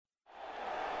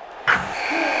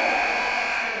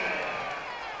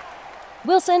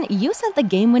Wilson, you sent the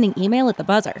game-winning email at the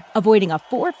buzzer, avoiding a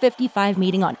 4:55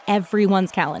 meeting on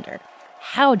everyone's calendar.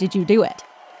 How did you do it?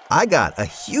 I got a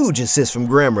huge assist from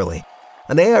Grammarly,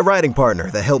 an AI writing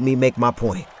partner that helped me make my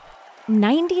point.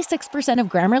 96% of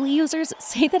Grammarly users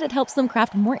say that it helps them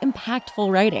craft more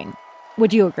impactful writing.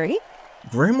 Would you agree?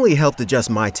 Grammarly helped adjust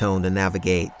my tone to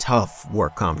navigate tough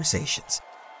work conversations.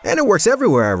 And it works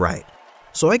everywhere I write,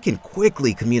 so I can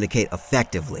quickly communicate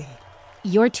effectively.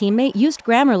 Your teammate used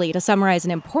Grammarly to summarize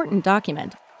an important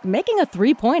document, making a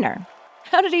 3-pointer.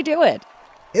 How did he do it?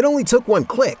 It only took one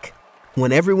click.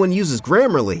 When everyone uses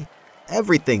Grammarly,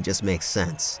 everything just makes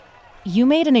sense. You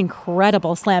made an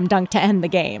incredible slam dunk to end the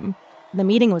game. The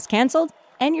meeting was canceled,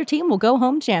 and your team will go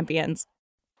home champions.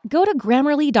 Go to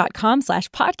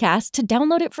Grammarly.com/podcast to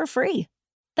download it for free.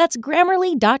 That's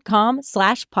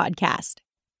Grammarly.com/podcast.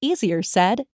 Easier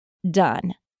said,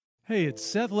 done. Hey, it's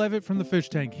Seth Levitt from the Fish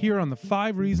Tank here on the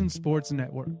 5 Reasons Sports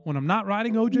Network. When I'm not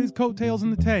riding OJ's coattails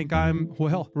in the tank, I'm,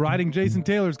 riding Jason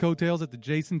Taylor's coattails at the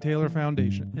Jason Taylor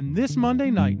Foundation. And this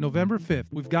Monday night, November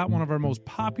 5th, we've got one of our most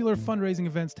popular fundraising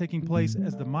events taking place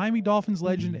as the Miami Dolphins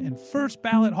legend and first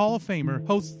ballot Hall of Famer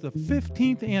hosts the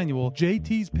 15th annual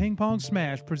JT's Ping Pong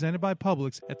Smash presented by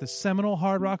Publix at the Seminole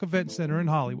Hard Rock Event Center in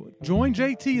Hollywood. Join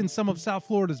JT and some of South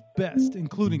Florida's best,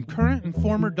 including current and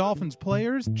former Dolphins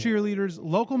players, cheerleaders,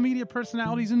 local media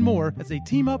personalities, and more as they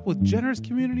team up with generous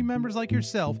community members like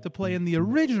yourself to play in the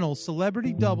original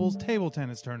Celebrity Doubles table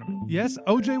tennis tournament. Yes,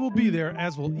 OJ will be there,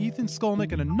 as will Ethan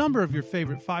Skolnick and a number of your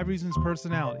favorite 5 Reasons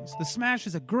personalities. The Smash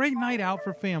is a great night out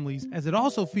for families, as it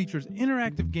also features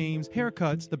interactive games,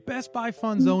 haircuts, the Best Buy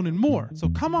Fun Zone, and more. So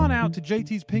come on out to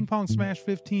JT's Ping Pong Smash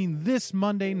 15 this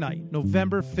Monday night,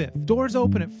 November 5th. Doors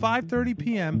open at 5:30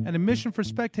 p.m. and admission for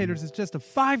spectators is just a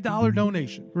 $5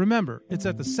 donation. Remember, it's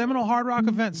at the Seminole Hard Rock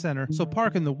Event Center, so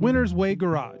park in the Winner's Way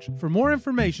Garage. For more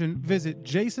information, visit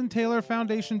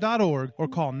jasontaylorfoundation.org or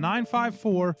call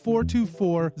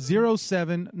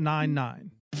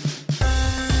 954-424-0799.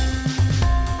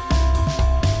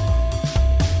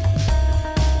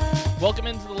 Welcome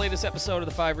into the latest episode of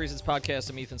the 5 Reasons Podcast.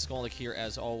 I'm Ethan Skolnick here,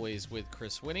 as always, with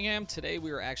Chris Winningham. Today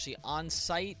we are actually on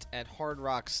site at Hard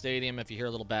Rock Stadium. If you hear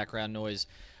a little background noise,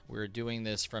 we're doing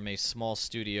this from a small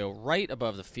studio right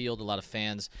above the field. A lot of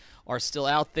fans are still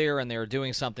out there, and they're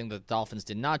doing something that the Dolphins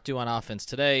did not do on offense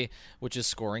today, which is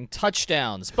scoring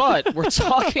touchdowns. But we're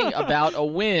talking about a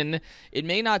win. It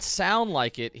may not sound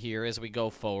like it here as we go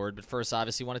forward, but first,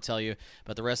 obviously, want to tell you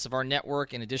about the rest of our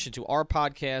network, in addition to our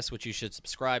podcast, which you should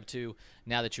subscribe to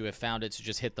now that you have found it. So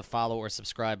just hit the follow or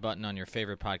subscribe button on your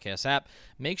favorite podcast app.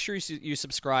 Make sure you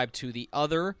subscribe to the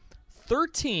other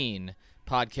 13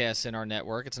 podcasts in our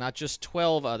network. It's not just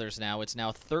 12 others now. It's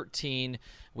now 13.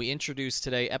 We introduced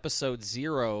today episode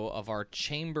 0 of our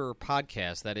Chamber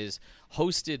podcast that is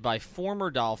hosted by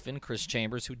former Dolphin Chris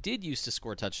Chambers, who did used to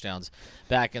score touchdowns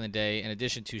back in the day, in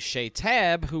addition to Shay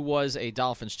Tabb, who was a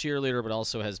Dolphins cheerleader but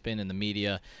also has been in the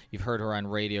media. You've heard her on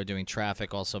radio doing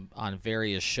traffic, also on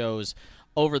various shows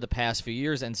over the past few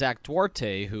years, and Zach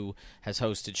Duarte, who has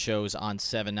hosted shows on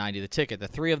 790 The Ticket. The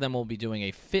three of them will be doing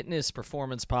a fitness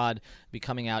performance pod, be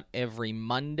coming out every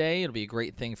Monday. It'll be a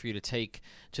great thing for you to take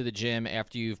to the gym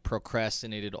after you've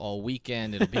procrastinated all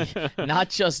weekend. It'll be not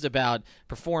just about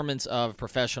performance of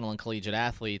professional and collegiate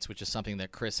athletes, which is something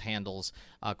that Chris handles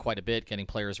quite a bit, getting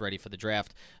players ready for the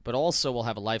draft, but also we'll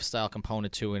have a lifestyle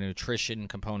component to it, a nutrition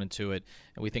component to it,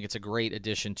 and we think it's a great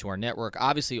addition to our network.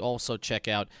 Obviously, also check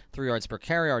out 3 Yards Per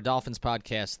Carry, our Dolphins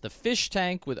podcast, The Fish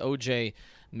Tank with OJ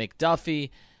McDuffie,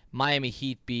 Miami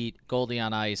Heat Beat, Goldie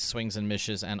on Ice, Swings and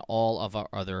Mishes, and all of our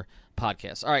other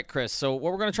podcasts. All right, Chris, so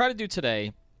what we're going to try to do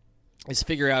today is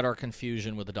figure out our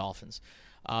confusion with the Dolphins.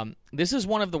 This is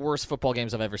one of the worst football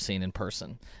games I've ever seen in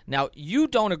person. Now, you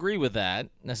don't agree with that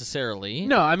necessarily.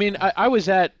 No, I mean, I was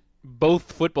at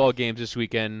both football games this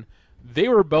weekend. They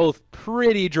were both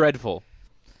pretty dreadful.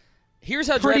 Here's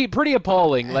how pretty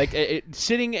appalling. Like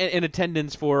sitting in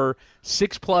attendance for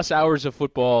 6+ hours of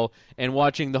football and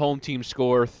watching the home team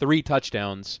score 3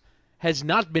 touchdowns has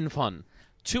not been fun.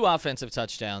 2 offensive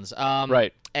touchdowns.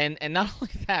 Right. And not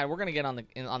only that, we're going to get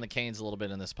on the Canes a little bit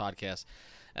in this podcast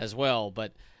as well.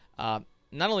 But not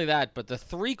only that, but the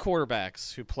 3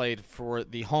 quarterbacks who played for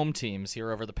the home teams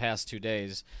here over the past 2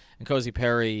 days, N'Kosi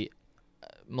Perry,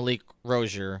 Malik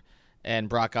Rozier, and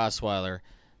Brock Osweiler,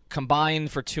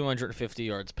 combined for 250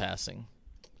 yards passing.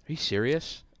 Are you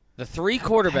serious? The 3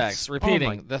 quarterbacks,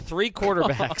 repeating, the 3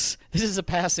 quarterbacks. This is a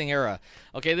passing era.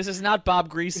 Okay, this is not Bob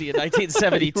Greasy in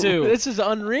 1972. This is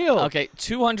unreal. Okay,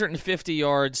 250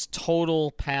 yards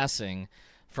total passing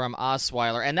from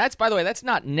Osweiler. And that's, by the way, that's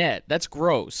not net. That's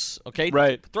gross, okay?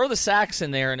 Right. Throw the sacks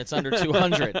in there, and it's under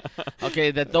 200,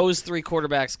 okay, that those three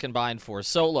quarterbacks combined for.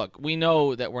 So, look, we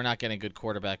know that we're not getting good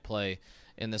quarterback play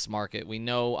in this market. We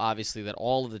know, obviously, that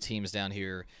all of the teams down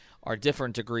here are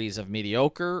different degrees of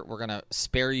mediocre. We're going to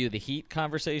spare you the Heat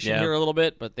conversation here a little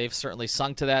bit, but they've certainly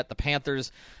sunk to that. The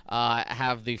Panthers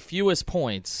have the fewest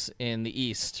points in the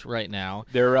East right now.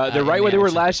 They're right where they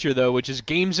were last year, though, which is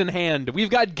games in hand.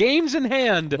 We've got games in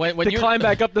hand to climb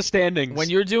back up the standings. When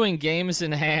you're doing games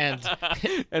in hand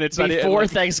and it's before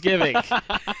Thanksgiving,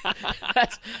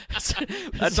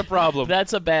 that's a problem.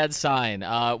 That's a bad sign.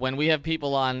 When we have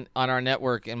people on our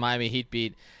network in Miami Heat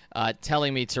Beat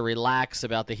telling me to relax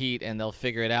about the Heat and they'll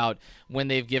figure it out when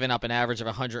they've given up an average of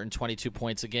 122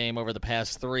 points a game over the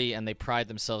past 3 and they pride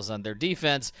themselves on their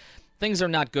defense. Things are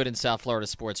not good in South Florida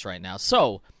sports right now.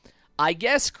 So I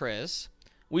guess, Chris,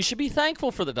 we should be thankful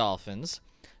for the Dolphins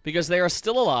because they are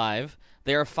still alive.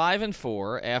 They are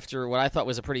 5-4 after what I thought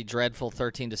was a pretty dreadful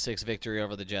 13-6 victory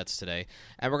over the Jets today.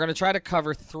 And we're going to try to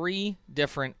cover 3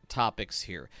 different topics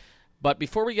here. But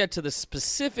before we get to the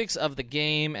specifics of the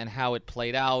game and how it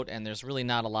played out, and there's really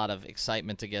not a lot of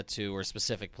excitement to get to or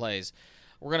specific plays,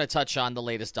 we're going to touch on the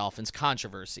latest Dolphins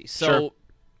controversy. So,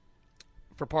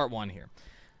 for part 1 here,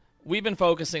 we've been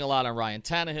focusing a lot on Ryan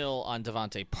Tannehill, on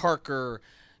Devontae Parker.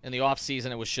 In the offseason,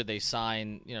 it was should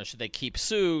they keep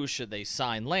Sue? Should they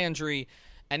sign Landry?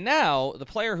 And now, the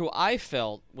player who I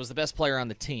felt was the best player on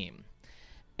the team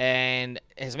and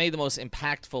has made the most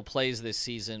impactful plays this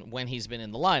season when he's been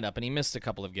in the lineup, and he missed a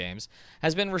couple of games,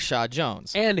 has been Rashad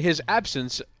Jones. And his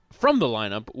absence from the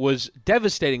lineup was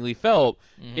devastatingly felt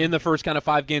in the first kind of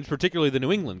 5 games, particularly the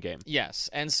New England game. Yes,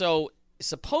 and so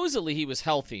supposedly he was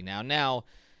healthy now. Now,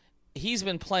 he's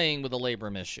been playing with a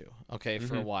labrum issue,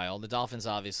 for a while. The Dolphins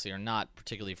obviously are not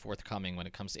particularly forthcoming when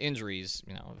it comes to injuries,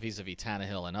 vis-a-vis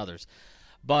Tannehill and others.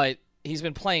 But he's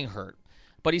been playing hurt.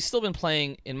 But he's still been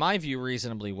playing, in my view,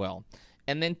 reasonably well.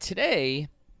 And then today,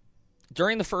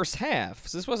 during the first half,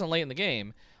 so this wasn't late in the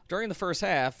game, during the first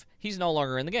half, he's no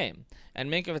longer in the game.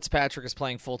 And Minkah Fitzpatrick is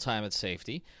playing full-time at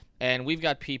safety. And we've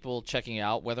got people checking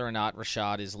out whether or not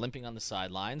Rashad is limping on the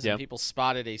sidelines. Yep. And people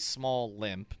spotted a small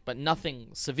limp, but nothing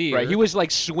severe. Right, he was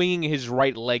swinging his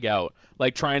right leg out,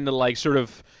 trying to sort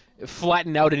of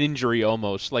flatten out an injury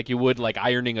almost, like you would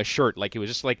ironing a shirt. He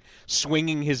was just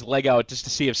swinging his leg out just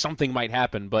to see if something might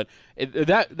happen. But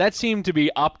that seemed to be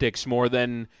optics more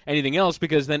than anything else,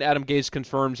 because then Adam Gase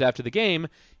confirms after the game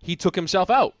he took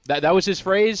himself out. That was his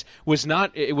phrase.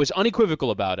 It was unequivocal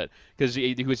about it, because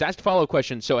he was asked a follow-up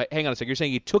question. So hang on a second, you're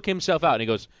saying he took himself out? And he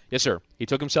goes, yes, sir, he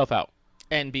took himself out.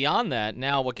 And beyond that,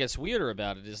 now what gets weirder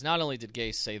about it is not only did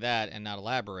Gase say that and not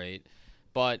elaborate,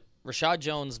 but Rashad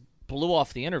Jones blew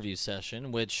off the interview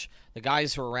session, which the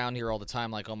guys who are around here all the time,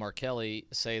 like Omar Kelly,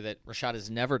 say that Rashad has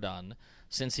never done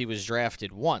since he was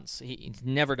drafted once. He's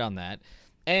never done that.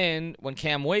 And when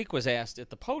Cam Wake was asked at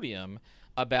the podium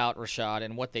about Rashad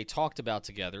and what they talked about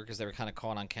together, because they were kind of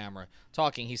caught on camera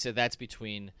talking, he said that's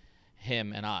between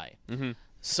him and I. Mm-hmm.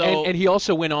 So, and he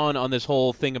also went on this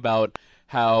whole thing about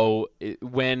how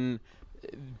when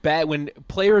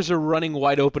players are running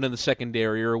wide open in the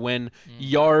secondary, or when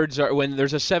there's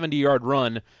a 70-yard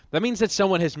run, that means that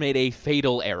someone has made a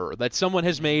fatal error, that someone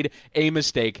has made a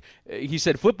mistake. He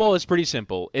said football is pretty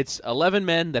simple. It's 11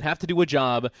 men that have to do a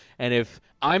job, and if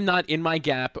I'm not in my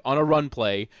gap on a run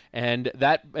play and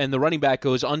the running back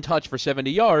goes untouched for 70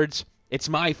 yards, it's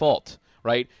my fault.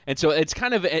 Right? And so it's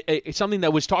kind of something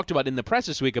that was talked about in the press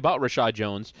this week about Rashad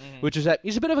Jones, which is that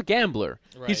he's a bit of a gambler.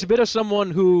 Right. He's a bit of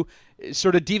someone who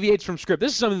sort of deviates from script.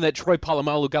 This is something that Troy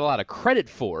Polamalu got a lot of credit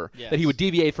for, that he would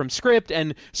deviate from script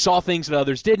and saw things that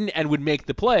others didn't and would make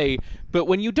the play. But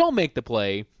when you don't make the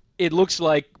play, it looks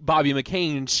like Bobby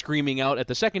McCain screaming out at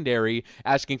the secondary,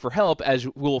 asking for help as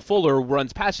Will Fuller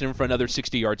runs past him for another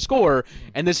 60-yard score,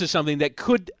 and this is something that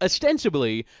could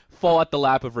ostensibly fall at the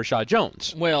lap of Rashad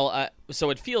Jones. Well, so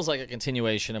it feels like a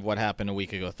continuation of what happened a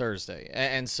week ago Thursday.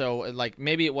 And so,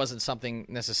 maybe it wasn't something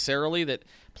necessarily that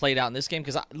played out in this game,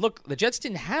 because, look, the Jets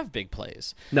didn't have big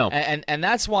plays. No. And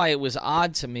that's why it was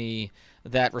odd to me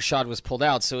that Rashad was pulled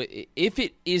out. So if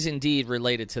it is indeed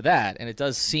related to that, and it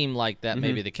does seem like that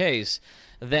may be the case,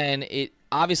 then it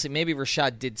obviously maybe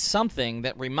Rashad did something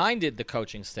that reminded the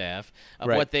coaching staff of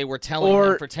what they were telling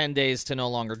him for 10 days to no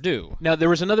longer do. Now, there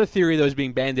was another theory that was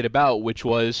being bandied about, which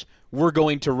was, we're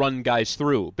going to run guys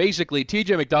through. Basically,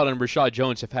 TJ McDonald and Rashad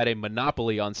Jones have had a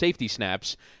monopoly on safety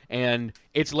snaps, and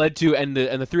it's led to, and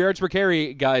the 3 yards per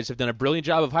carry guys have done a brilliant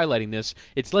job of highlighting this,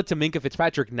 it's led to Minkah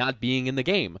Fitzpatrick not being in the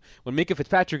game. When Minkah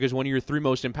Fitzpatrick is one of your 3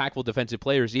 most impactful defensive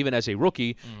players, even as a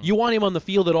rookie, you want him on the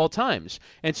field at all times.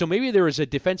 And so maybe there was a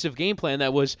defensive game plan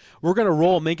that was, we're going to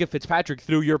roll Minkah Fitzpatrick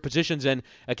through your positions, and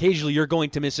occasionally you're going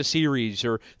to miss a series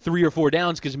or 3 or 4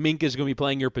 downs because Minkah is going to be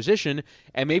playing your position.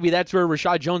 And maybe that's where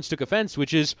Rashad Jones took offense,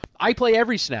 which is, I play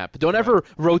every snap. Don't ever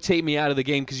rotate me out of the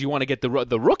game because you want to get the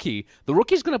rookie. The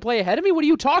rookie's going to play ahead of me? What are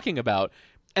you talking about?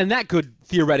 And that could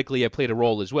theoretically have played a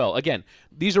role as well. Again,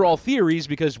 these are all theories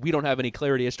because we don't have any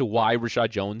clarity as to why Rashad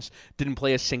Jones didn't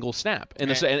play a single snap in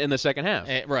the second half.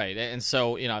 Right. And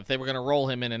so, if they were going to roll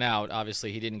him in and out,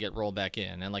 obviously he didn't get rolled back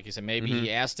in. And like you said, maybe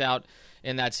he asked out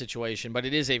in that situation. But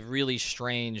it is a really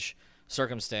strange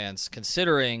circumstance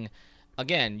considering,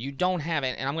 again, you don't have,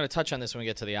 and I'm going to touch on this when we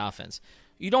get to the offense,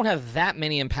 you don't have that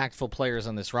many impactful players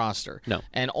on this roster. No.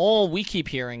 And all we keep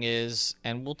hearing is,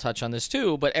 and we'll touch on this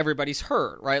too, but everybody's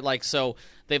hurt, right? Like, so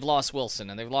they've lost Wilson,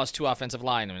 and they've lost 2 offensive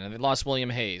linemen, and they've lost William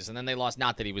Hayes, and then they lost,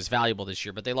 not that he was valuable this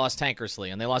year, but they lost Tankersley,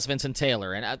 and they lost Vincent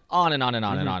Taylor, and on and on and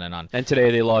on and on and on. And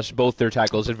today they lost both their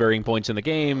tackles at varying points in the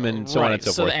game, and so on and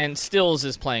so forth. And Stills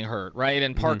is playing hurt, right?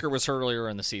 And Parker was hurt earlier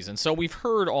in the season. So we've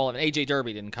heard all of it. A.J.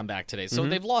 Derby didn't come back today. So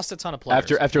they've lost a ton of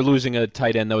players. After losing a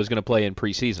tight end that was going to play in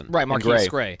preseason. Right, Marquise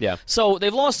Gray. Yeah. So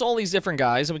they've lost all these different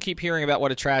guys, and we keep hearing about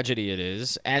what a tragedy it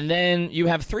is. And then you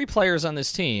have 3 players on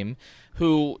this team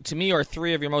who, to me, are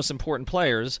 3 of your most important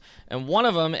players, and one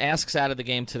of them asks out of the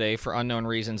game today for unknown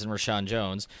reasons in Rashad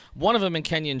Jones. One of them in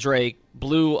Kenyon Drake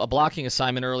blew a blocking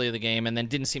assignment early in the game and then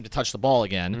didn't seem to touch the ball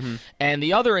again. And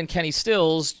the other in Kenny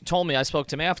Stills told me, I spoke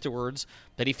to him afterwards,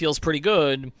 that he feels pretty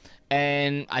good,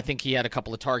 and I think he had a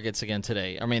couple of targets again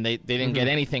today. I mean, they didn't get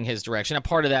anything his direction. And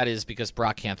part of that is because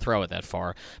Brock can't throw it that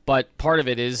far. But part of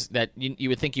it is that you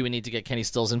would think you would need to get Kenny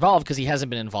Stills involved because he hasn't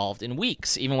been involved in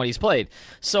weeks, even when he's played.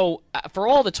 So for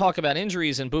all the talk about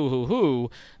injuries and boo-hoo-hoo,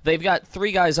 they've got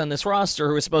 3 guys on this roster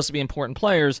who are supposed to be important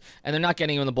players, and they're not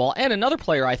getting him the ball. And another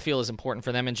player I feel is important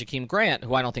for them in Jakeem Grant,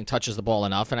 who I don't think touches the ball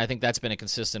enough, and I think that's been a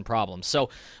consistent problem. So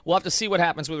we'll have to see what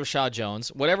happens with Rashad Jones.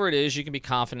 Whatever it is, you can be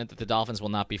confident that the Dolphins will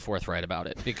not be forthright about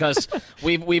it, because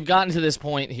we've gotten to this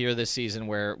point here this season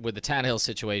where, with the Tannehill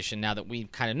situation, now that we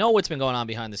kind of know what's been going on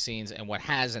behind the scenes and what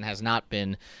has and has not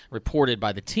been reported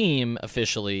by the team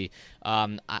officially,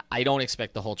 I don't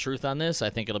expect the whole truth on this.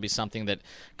 I think it'll be something that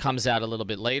comes out a little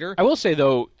bit later. I will say,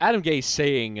 though, Adam Gase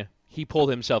saying he pulled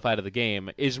himself out of the game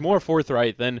is more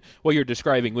forthright than what you're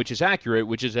describing, which is accurate,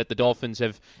 which is that the Dolphins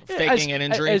have faking an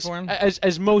injury for him,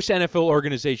 as most NFL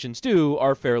organizations do,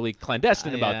 are fairly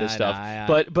clandestine about this stuff.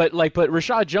 But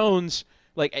Rashad Jones,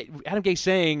 like Adam Gase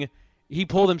saying he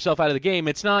pulled himself out of the game,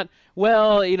 it's not,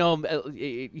 well,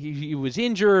 he was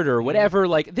injured or whatever.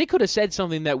 Like, they could have said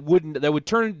something that would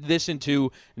turn this into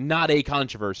not a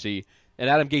controversy. And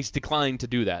Adam Gase declined to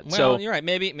do that. Well, so you're right.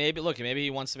 Maybe he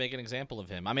wants to make an example of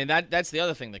him. I mean, that's the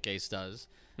other thing that Gase does,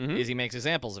 is he makes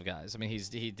examples of guys. I mean,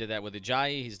 he did that with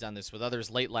Ajayi. He's done this with others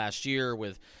late last year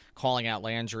with calling out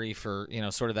Landry for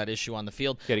sort of that issue on the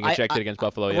field. Getting ejected against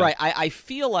Buffalo. Yeah. Right. I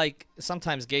feel like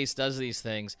sometimes Gase does these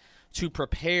things to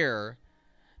prepare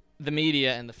the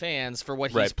media and the fans for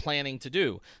what he's planning to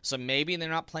do. So maybe they're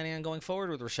not planning on going forward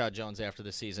with Rashad Jones after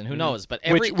the season. Who knows? But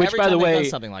every time they've done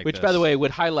something like this. Which, by the way, would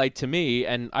highlight to me,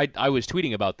 and I was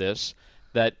tweeting about this,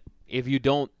 that if you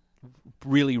don't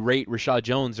really rate Rashad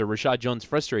Jones or Rashad Jones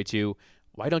frustrates you,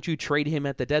 why don't you trade him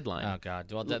at the deadline? Oh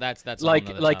God, well that's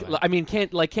I mean,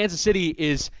 Kansas City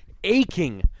is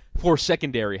aching for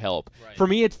secondary help. Right. For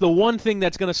me, it's the one thing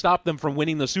that's going to stop them from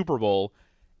winning the Super Bowl.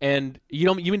 And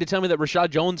you mean to tell me that Rashad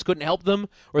Jones couldn't help them,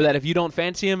 or that if you don't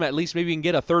fancy him, at least maybe you can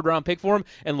get a 3rd-round pick for him?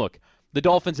 And look, the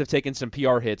Dolphins have taken some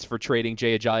PR hits for trading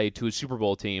Jay Ajayi to a Super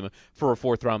Bowl team for a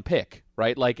 4th-round pick,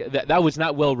 right? Like, that was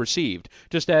not well received,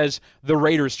 just as the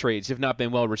Raiders trades have not been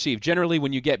well received. Generally,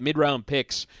 when you get mid-round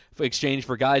picks for exchange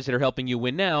for guys that are helping you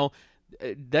win now,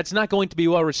 that's not going to be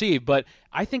well received. But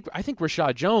I think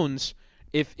Rashad Jones,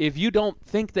 if you don't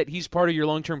think that he's part of your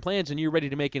long-term plans and you're ready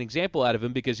to make an example out of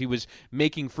him because he was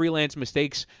making freelance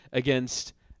mistakes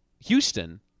against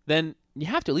Houston, then you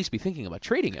have to at least be thinking about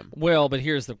trading him. Well, but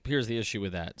here's the issue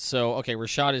with that. So, okay,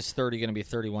 Rashad is 30, going to be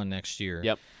 31 next year.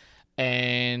 Yep.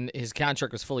 And his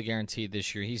contract was fully guaranteed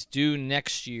this year. He's due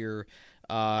next year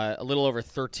a little over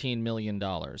 $13 million,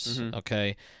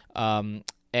 okay?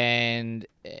 And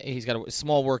he's got a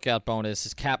small workout bonus.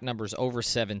 His cap number is over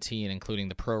 17, including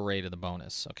the pro rate of the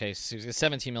bonus. Okay, so he's got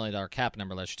a $17 million cap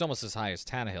number last year. It's almost as high as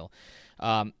Tannehill.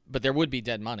 But there would be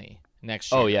dead money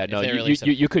next year. Oh, yeah. No,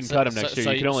 you couldn't cut him next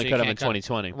year. You could only cut him in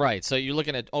 2020. Right. So you're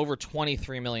looking at over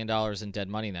 $23 million in dead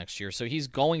money next year. So he's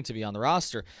going to be on the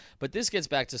roster. But this gets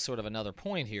back to sort of another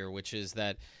point here, which is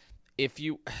that if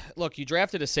you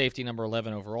drafted a safety number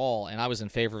 11 overall, and I was in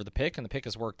favor of the pick, and the pick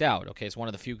has worked out. Okay, it's one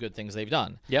of the few good things they've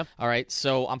done. Yeah. All right,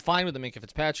 so I'm fine with the Minkah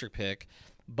Fitzpatrick pick,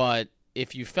 but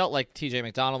if you felt like T.J.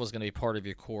 McDonald was going to be part of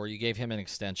your core, you gave him an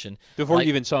extension. Before you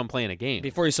even saw him playing a game.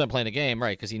 Before you saw him playing a game,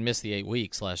 right, because he missed the 8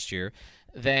 weeks last year.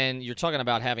 Then you're talking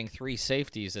about having 3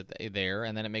 safeties there,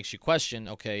 and then it makes you question,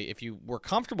 okay, if you were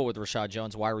comfortable with Rashad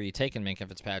Jones, why were you taking Minkah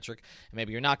Fitzpatrick? And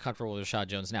maybe you're not comfortable with Rashad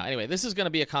Jones now. Anyway, this is going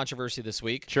to be a controversy this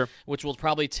week, sure, which will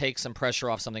probably take some pressure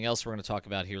off something else we're going to talk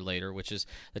about here later, which is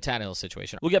the Tannehill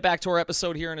situation. We'll get back to our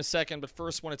episode here in a second, but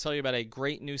first I want to tell you about a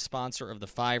great new sponsor of the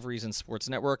 5 Reasons Sports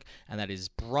Network, and that is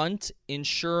Brunt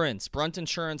Insurance. Brunt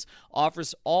Insurance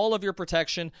offers all of your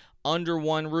protection under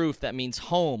one roof. That means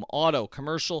home, auto,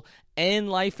 commercial,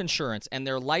 and life insurance. And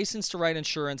they're licensed to write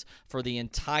insurance for the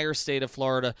entire state of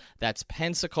Florida. That's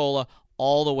Pensacola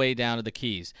all the way down to the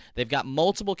Keys. They've got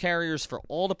multiple carriers for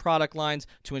all the product lines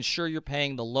to ensure you're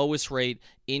paying the lowest rate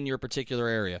in your particular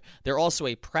area. They're also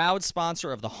a proud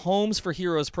sponsor of the Homes for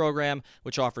Heroes program,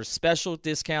 which offers special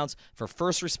discounts for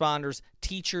first responders,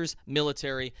 teachers,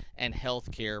 military, and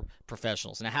healthcare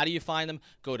professionals. Now, how do you find them?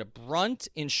 Go to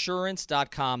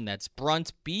bruntinsurance.com. That's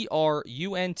Brunt,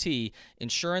 B-R-U-N-T,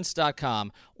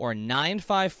 insurance.com, or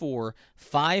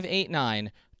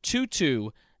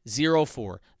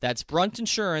 954-589-2204. That's Brunt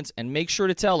Insurance, and make sure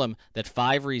to tell them that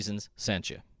 5 Reasons sent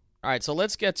you. All right, so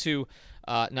let's get to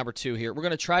number 2 here. We're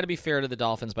going to try to be fair to the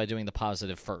Dolphins by doing the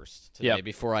positive first today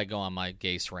before I go on my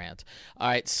Gase rant. All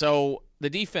right, so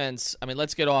the defense,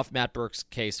 let's get off Matt Burke's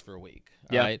case for a week.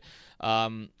 All right.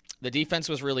 The defense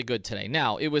was really good today.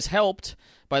 Now, it was helped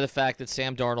by the fact that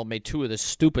Sam Darnold made 2 of the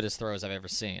stupidest throws I've ever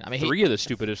seen. 3 of the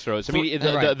stupidest throws.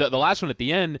 The last one at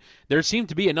the end, there seemed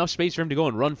to be enough space for him to go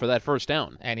and run for that first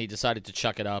down. And he decided to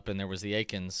chuck it up, and there was the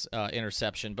Akins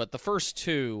interception. But the first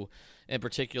 2, in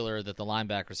particular, that the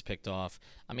linebackers picked off,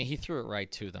 he threw it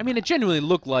right to them. It genuinely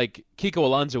looked like Kiko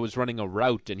Alonso was running a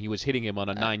route, and he was hitting him on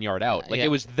a 9-yard out. It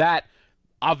was that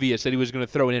obvious that he was going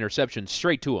to throw an interception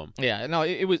straight to him. Yeah, no,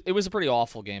 it was a pretty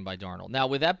awful game by Darnold. Now,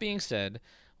 with that being said,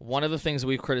 one of the things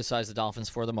we've criticized the Dolphins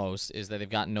for the most is that they've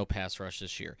gotten no pass rush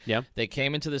this year. Yeah. They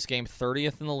came into this game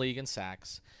 30th in the league in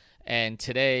sacks, and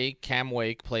today Cam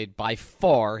Wake played by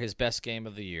far his best game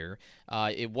of the year.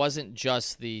 It wasn't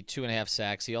just the 2.5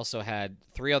 sacks. He also had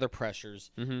 3 other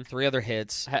pressures, 3 other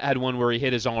hits. Had one where he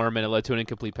hit his arm and it led to an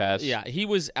incomplete pass. Yeah, he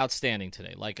was outstanding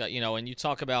today. And you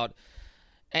talk about...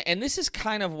 And this is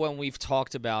kind of when we've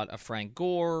talked about a Frank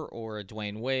Gore or a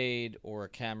Dwayne Wade or a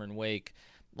Cameron Wake.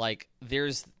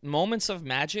 There's moments of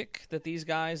magic that these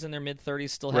guys in their mid-30s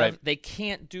still have. Right. They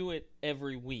can't do it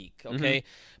every week, okay?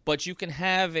 But you can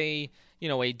have a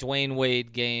Dwayne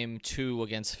Wade game 2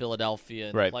 against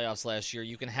Philadelphia in the playoffs last year.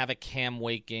 You can have a Cam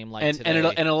Wake game today. And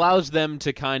it allows them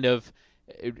to kind of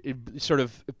sort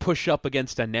of push up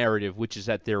against a narrative, which is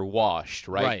that they're washed,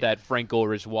 right? That Frank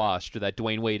Gore is washed, or that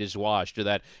Dwayne Wade is washed, or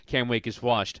that Cam Wake is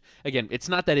washed. Again, it's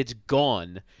not that it's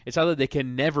gone. It's not that they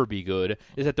can never be good.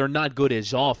 It's that they're not good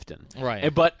as often.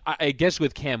 Right. But I guess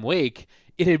with Cam Wake,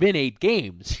 it had been 8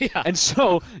 games. Yeah. And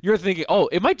so you're thinking,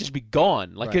 it might just be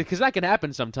gone. Because that can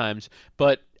happen sometimes.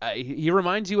 But he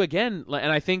reminds you again,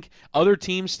 and I think other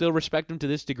teams still respect him to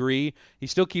this degree. He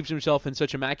still keeps himself in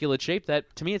such immaculate shape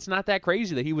that, to me, it's not that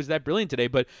crazy that he was that brilliant today.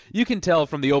 But you can tell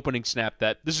from the opening snap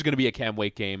that this is going to be a Cam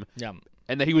Wake game. Yeah.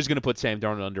 And that he was going to put Sam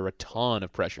Darnold under a ton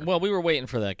of pressure. Well, we were waiting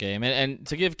for that game. And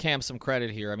to give Cam some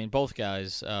credit here, both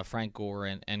guys, Frank Gore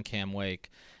and Cam Wake,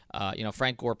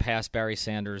 Frank Gore passed Barry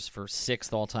Sanders for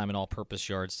 6th all-time in all-purpose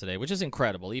yards today, which is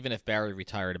incredible, even if Barry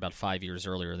retired about 5 years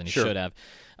earlier than he should have.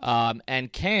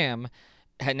 And Cam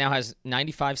now has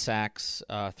 95 sacks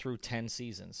through 10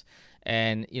 seasons.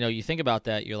 And, you think about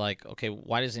that, you're like, okay,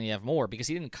 why doesn't he have more? Because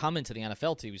he didn't come into the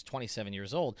NFL till he was 27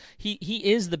 years old. He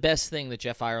is the best thing that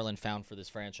Jeff Ireland found for this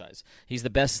franchise. He's the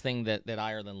best thing that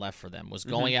Ireland left for them, was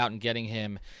going out and getting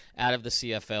him out of the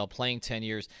CFL, playing 10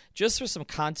 years. Just for some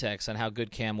context on how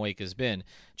good Cam Wake has been,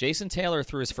 Jason Taylor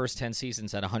through his first 10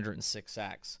 seasons had 106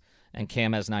 sacks, and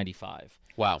Cam has 95.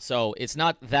 Wow. So it's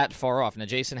not that far off. Now,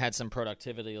 Jason had some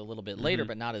productivity a little bit later,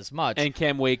 but not as much. And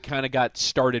Cam Wake kind of got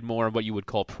started more in what you would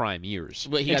call prime years,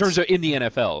 in terms of in the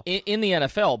NFL. In the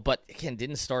NFL, but again,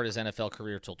 didn't start his NFL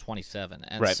career till 27.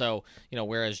 And so,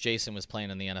 whereas Jason was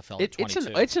playing in the NFL at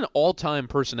 22. It's an all-time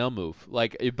personnel move,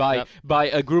 by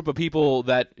a group of people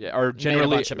that are generally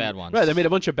made a bunch of bad ones. Right, they made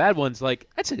a bunch of bad ones.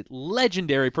 That's a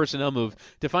legendary personnel move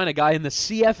to find a guy in the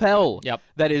CFL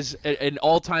that is an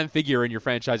all-time figure figure in your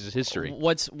franchise's history.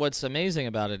 What's amazing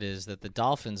about it is that the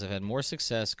Dolphins have had more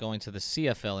success going to the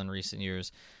CFL in recent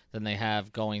years than they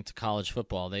have going to college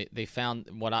football. They found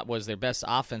what was their best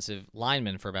offensive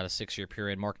lineman for about a 6-year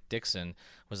period. Mark Dixon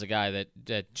was a guy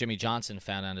that Jimmy Johnson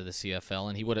found under the CFL,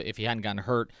 and he would, if he hadn't gotten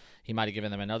hurt, he might have given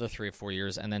them another 3 or 4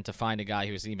 years, and then to find a guy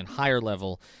who was even higher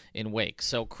level in Wake.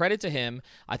 So credit to him.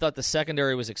 I thought the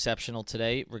secondary was exceptional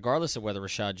today, regardless of whether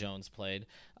Rashad Jones played.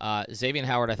 Xavier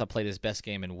Howard, I thought, played his best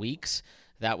game in weeks.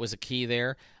 That was a key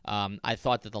there. I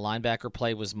thought that the linebacker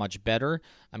play was much better.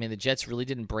 I mean, the Jets really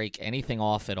didn't break anything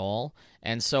off at all.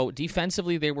 And so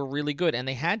defensively, they were really good. And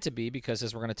they had to be because,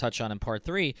 as we're going to touch on in part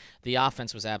 3, the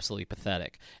offense was absolutely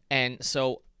pathetic. And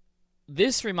so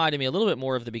this reminded me a little bit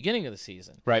more of the beginning of the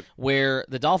season, right, where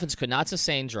the Dolphins could not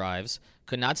sustain drives,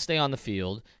 could not stay on the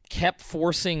field, kept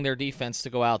forcing their defense to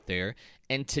go out there.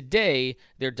 And today,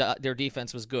 their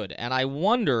defense was good. And I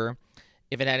wonder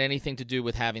if it had anything to do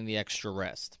with having the extra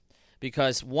rest.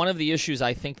 Because one of the issues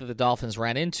I think that the Dolphins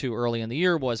ran into early in the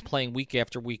year was playing week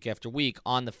after week after week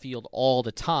on the field all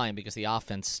the time because the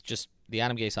offense the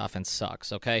Adam Gase offense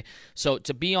sucks, okay? So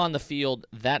to be on the field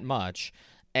that much,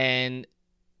 and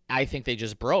I think they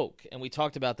just broke. And we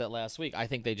talked about that last week. I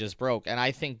think they just broke. And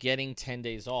I think getting 10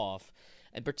 days off,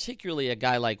 and particularly a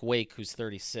guy like Wake who's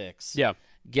 36,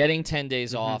 getting 10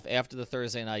 days off after the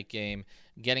Thursday night game,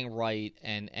 getting right,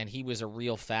 and he was a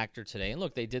real factor today. And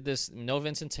look, they did this, no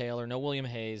Vincent Taylor, no William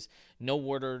Hayes, no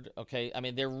Woodard, okay? I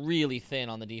mean, they're really thin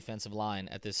on the defensive line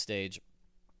at this stage.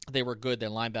 They were good. Their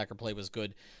linebacker play was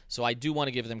good. So I do want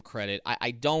to give them credit.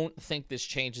 I don't think this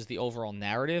changes the overall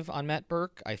narrative on Matt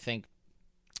Burke. I think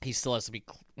he still has to be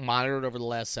monitored over the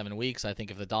last 7 weeks. I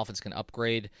think if the Dolphins can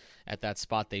upgrade at that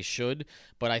spot, they should.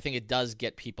 But I think it does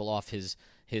get people off his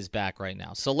back right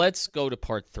now. So let's go to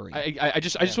part 3. I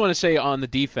just want to say on the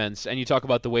defense, and you talk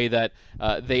about the way that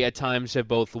they at times have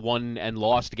both won and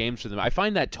lost games for them. I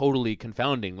find that totally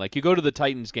confounding. Like, you go to the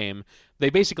Titans game, they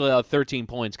basically allowed 13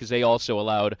 points because they also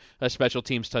allowed a special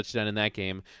teams touchdown in that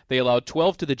game. They allowed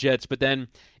 12 to the Jets, but then,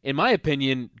 in my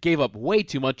opinion, gave up way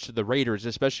too much to the Raiders,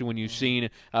 especially when you've seen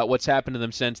what's happened to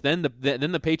them since. Then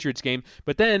the Patriots game.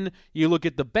 But then you look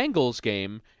at the Bengals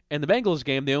game, and the Bengals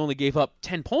game, they only gave up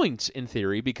 10 points in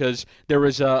theory because there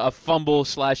was a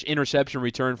fumble/interception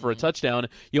return for a touchdown.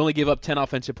 You only give up 10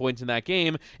 offensive points in that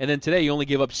game, and then today you only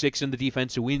give up 6 and the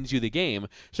defense wins you the game.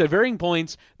 So at varying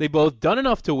points, they both done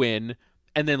enough to win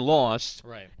and then lost.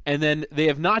 Right. And then they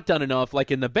have not done enough,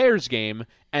 like in the Bears game,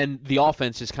 and the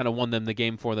offense has kind of won them the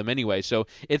game for them anyway. So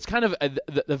it's kind of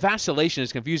the vacillation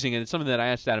is confusing, and it's something that I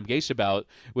asked Adam Gase about,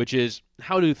 which is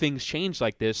how do things change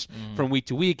like this from week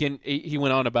to week? And he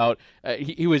went on about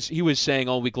he was saying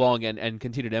all week long and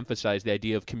continued to emphasize the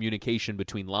idea of communication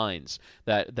between lines,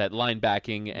 that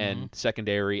linebacking and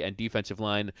secondary and defensive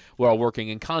line were all working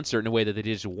in concert in a way that they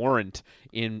just weren't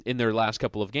in their last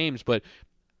couple of games. But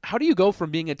how do you go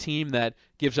from being a team that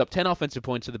gives up 10 offensive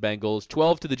points to the Bengals,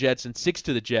 12 to the Jets, and 6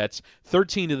 to the Jets,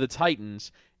 13 to the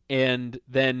Titans, and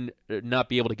then not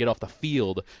be able to get off the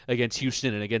field against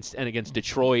Houston and against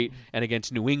Detroit and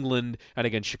against New England and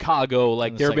against Chicago?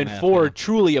 Like, there have been 4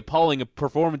 truly appalling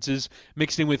performances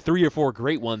mixed in with 3 or 4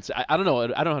 great ones. I don't know. I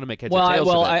don't know how to make heads or tails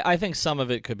of it. I think some of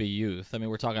it could be youth. I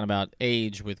mean, we're talking about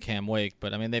age with Cam Wake,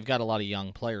 but I mean, they've got a lot of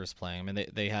young players playing. I mean,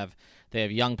 they have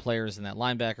young players in that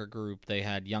linebacker group. They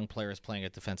had young players playing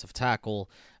at defensive tackle.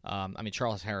 I mean,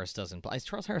 Charles Harris doesn't play. Is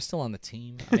Charles Harris still on the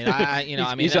team? I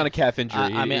mean, he's on a calf injury.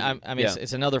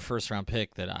 It's another first-round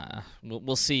pick that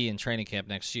we'll see in training camp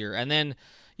next year. And then,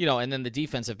 and then the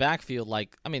defensive backfield,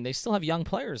 they still have young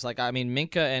players.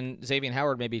 Minka and Xavier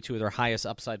Howard may be 2 of their highest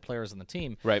upside players on the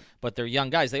team. Right. But they're young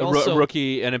guys. They a also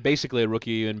rookie, and basically a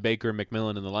rookie, and Baker and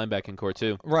McMillan in the linebacking core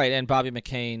too. Right, and Bobby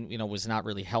McCain, was not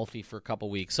really healthy for a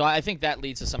couple weeks. So I think that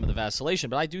leads to some of the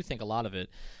vacillation, but I do think a lot of it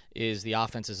is the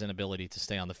offense's inability to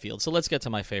stay on the field. So let's get to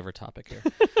my favorite topic here.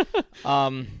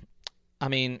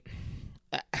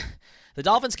 The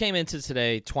Dolphins came into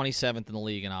today 27th in the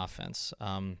league in offense.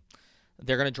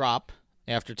 They're going to drop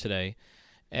after today,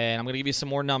 and I'm going to give you some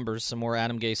more numbers, some more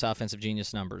Adam Gase offensive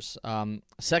genius numbers.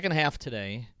 Second half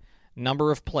today,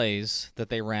 number of plays that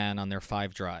they ran on their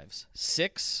 5 drives: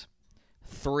 6,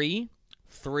 3,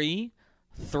 3,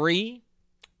 3,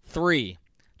 3.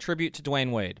 Tribute to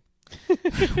Dwayne Wade.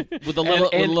 with a little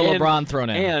LeBron thrown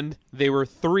in. And they were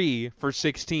 3 for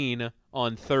 16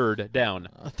 on third down.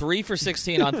 3 for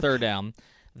 16 on third down.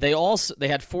 They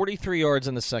had 43 yards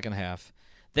in the second half.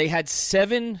 They had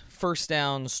 7 first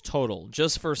downs total.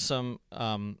 Just for some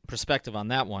perspective on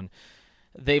that one,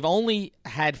 they've only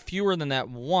had fewer than that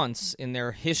once in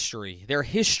their history.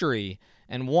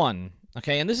 And won.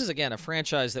 Okay, and this is again a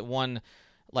franchise that won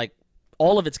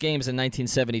all of its games in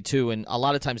 1972, and a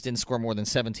lot of times didn't score more than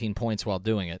 17 points while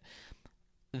doing it.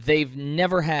 They've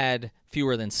never had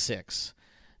fewer than 6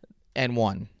 and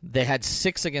won. They had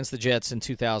 6 against the Jets in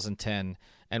 2010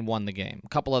 and won the game. A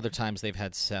couple other times they've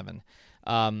had 7.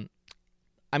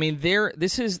 I mean,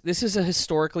 this is a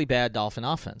historically bad Dolphin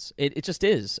offense. It just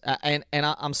is, and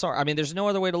I'm sorry. I mean, there's no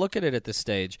other way to look at it at this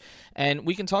stage. And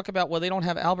we can talk about, well, they don't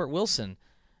have Albert Wilson.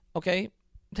 Okay,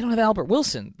 they don't have Albert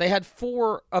Wilson. They had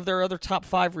 4 of their other top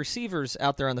 5 receivers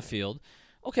out there on the field.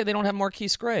 Okay, they don't have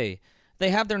Marquise Gray. They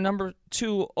have their number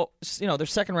 2, their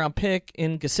second-round pick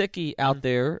in Gesicki out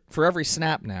there for every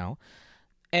snap now.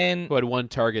 And who had 1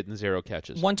 target and 0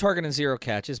 catches. 1 target and 0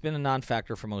 catches. Been a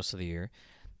non-factor for most of the year.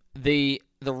 The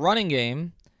running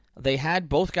game, they had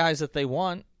both guys that they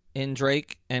want in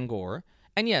Drake and Gore.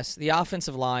 And yes, the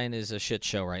offensive line is a shit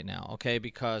show right now, okay,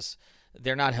 because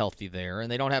they're not healthy there,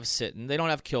 and they don't have Sitton. They don't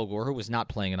have Kilgore, who was not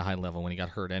playing at a high level when he got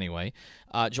hurt anyway.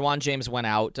 Juwan James went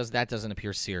out. That doesn't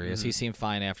appear serious. Mm-hmm. He seemed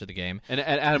fine after the game. And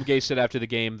Adam Gase said after the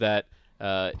game that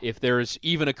if there's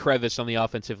even a crevice on the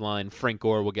offensive line, Frank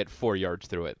Gore will get 4 yards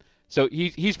through it. So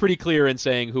he's pretty clear in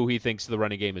saying who he thinks the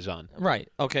running game is on. Right.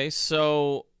 Okay,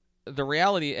 so the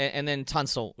reality, and then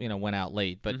Tunsil, went out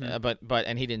late, but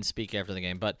and he didn't speak after the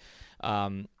game. But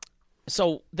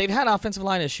so they've had offensive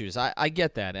line issues. I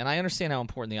get that, and I understand how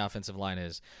important the offensive line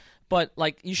is. But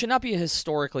you should not be a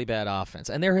historically bad offense,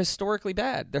 and they're historically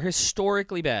bad. They're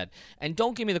historically bad, and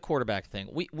don't give me the quarterback thing.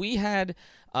 We had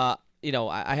I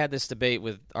had this debate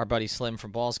with our buddy Slim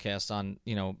from Ballscast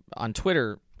on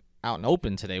Twitter out and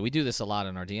open today. We do this a lot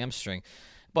in our DM string.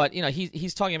 But,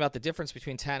 he's talking about the difference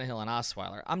between Tannehill and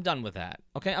Osweiler. I'm done with that,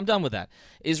 okay? I'm done with that.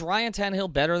 Is Ryan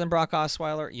Tannehill better than Brock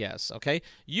Osweiler? Yes, okay?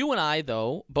 You and I,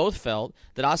 though, both felt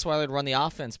that Osweiler had run the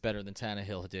offense better than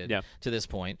Tannehill did to this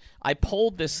point. I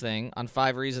polled this thing on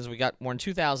 5 Reasons. We got more than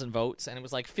 2,000 votes, and it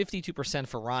was like 52%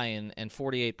 for Ryan and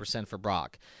 48% for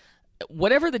Brock.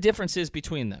 Whatever the difference is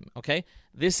between them, okay?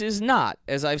 This is not,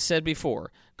 as I've said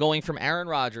before, going from Aaron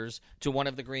Rodgers to one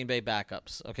of the Green Bay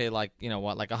backups, okay? Like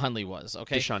a Hundley was,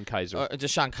 okay? Deshaun Kaiser.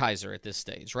 Deshaun Kaiser at this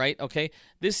stage, right? Okay?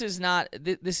 This is not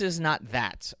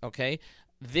that, okay?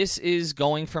 This is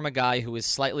going from a guy who is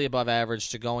slightly above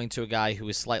average to going to a guy who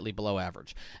is slightly below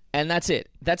average. And that's it.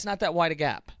 That's not that wide a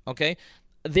gap, okay?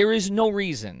 There is no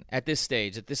reason at this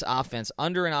stage that this offense,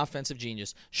 under an offensive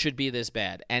genius, should be this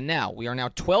bad. And now, we are now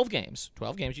 12 games.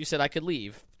 12 games. You said I could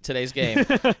leave today's game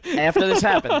after this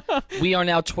happened. We are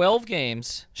now 12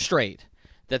 games straight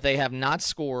that they have not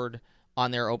scored on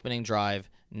their opening drive,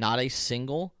 not a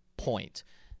single point.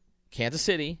 Kansas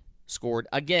City scored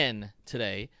again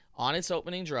today on its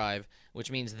opening drive, which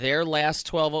means their last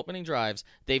 12 opening drives,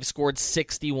 they've scored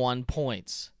 61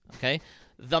 points. Okay?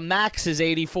 The max is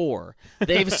 84.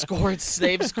 They've scored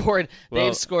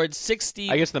 60.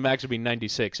 I guess the max would be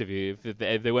 96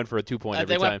 if they went for a 2-point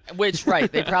every time. Which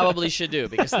they probably should do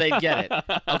because they'd get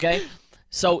it. Okay?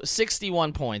 So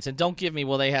 61 points. And don't give me,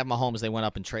 well, they have Mahomes. They went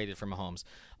up and traded for Mahomes.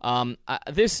 And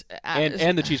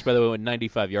the Chiefs, by the way, went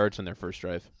 95 yards on their first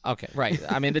drive. Okay, right.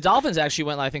 I mean, the Dolphins actually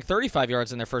went, I think, 35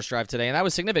 yards in their first drive today, and that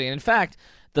was significant. In fact,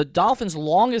 the Dolphins'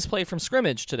 longest play from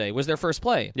scrimmage today was their first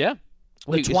play. Yeah.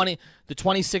 The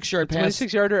 26-yard pass.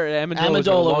 26-yarder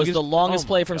Amendola was the longest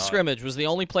play from scrimmage. Was the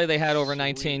only play they had over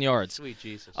 19 yards. Sweet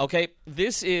Jesus. Okay,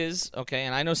 this is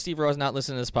and I know Steve Rowe is not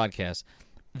listening to this podcast.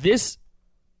 This,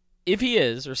 if he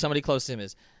is or somebody close to him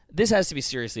is, this has to be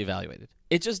seriously evaluated.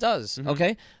 It just does. Mm-hmm.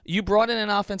 Okay, you brought in an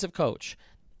offensive coach,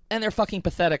 and they're fucking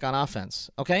pathetic on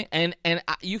offense. Okay, and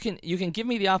you can give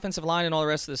me the offensive line and all the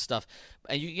rest of this stuff.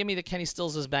 You can give me that Kenny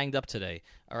Stills is banged up today,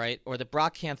 all right, or that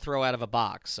Brock can't throw out of a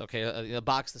box, okay, a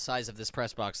box the size of this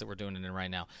press box that we're doing it in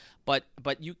right now. But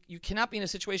you cannot be in a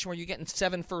situation where you're getting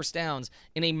 7 first downs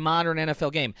in a modern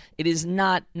NFL game. It is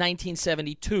not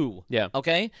 1972. Yeah.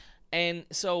 Okay. And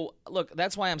so, look,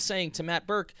 that's why I'm saying to Matt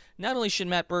Burke, not only should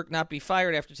Matt Burke not be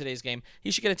fired after today's game,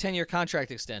 he should get a 10-year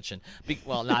contract extension. I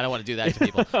don't want to do that to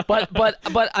people.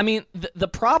 But I mean, the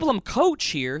problem coach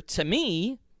here, to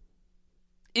me,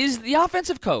 is the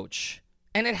offensive coach.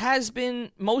 And it has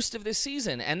been most of this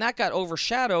season. And that got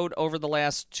overshadowed over the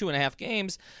last 2.5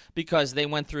 games because they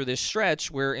went through this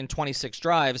stretch where in 26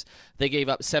 drives, they gave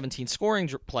up 17 scoring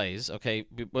plays, okay,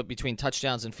 between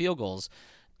touchdowns and field goals.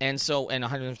 And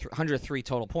 103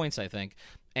 total points, I think.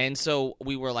 And so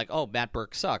we were like, oh, Matt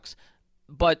Burke sucks.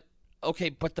 But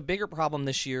the bigger problem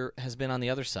this year has been on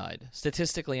the other side,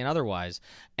 statistically and otherwise.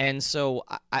 And so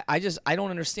I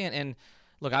don't understand. And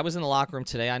look, I was in the locker room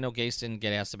today. I know Gase didn't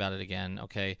get asked about it again,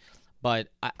 okay? But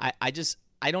I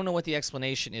don't know what the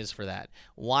explanation is for that.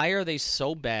 Why are they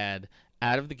so bad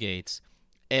out of the gates?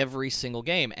 every single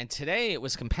game. And today it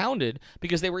was compounded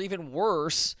because they were even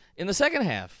worse in the second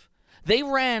half. They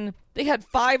had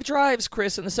 5 drives,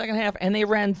 Chris, in the second half, and they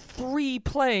ran 3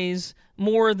 plays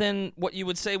more than what you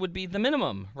would say would be the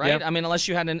minimum, right? Yep. I mean, unless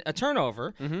you had a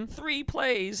turnover, 3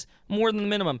 plays more than the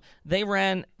minimum. They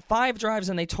ran 5 drives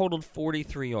and they totaled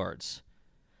 43 yards.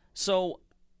 So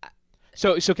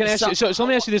can I ask you, so let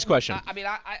me ask you this question. I mean,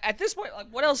 at this point, like,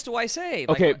 what else do I say?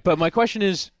 Okay, but my question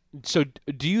is, so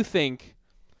do you think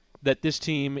that this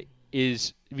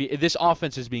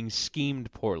offense is being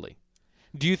schemed poorly?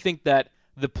 Do you think that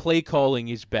the play calling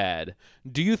is bad?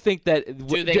 Do you think that...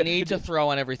 Do they need to throw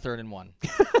on every 3rd and 1?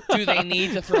 Do they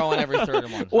need to throw on every 3rd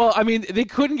and 1? Well, I mean, they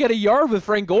couldn't get a yard with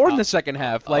Frank Gore in the second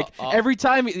half. Every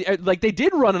time, they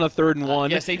did run on a 3rd and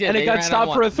 1. Yes, they did. And it got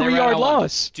stopped for a 3-yard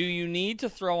loss. Do you need to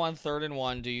throw on 3rd and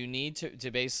 1? Do you need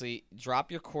to basically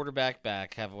drop your quarterback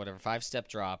back, have whatever, 5-step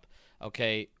drop,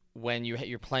 okay, when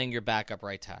you're playing your backup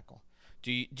right tackle?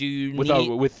 Do you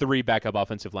with 3 backup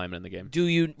offensive linemen in the game? Do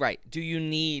you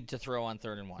need to throw on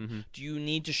 3rd and 1? Mm-hmm. Do you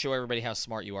need to show everybody how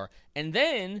smart you are? And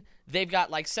then they've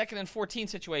got like 2nd and 14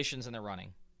 situations and they're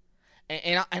running.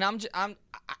 I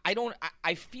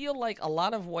feel like a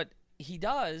lot of what he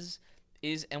does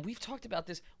is, and we've talked about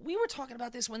this. We were talking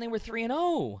about this when they were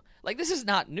 3-0. Like, this is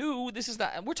not new.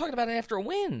 We're talking about it after a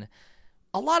win.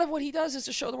 A lot of what he does is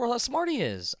to show the world how smart he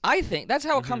is. I think that's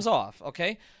how it comes off.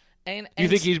 Okay. And you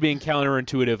think he's being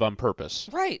counterintuitive on purpose?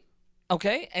 Right.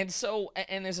 Okay. And so,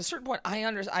 and there's a certain point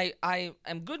I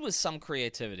am good with some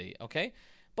creativity, okay?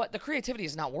 But the creativity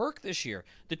has not worked this year.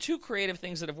 The 2 creative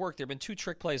things that have worked, there have been 2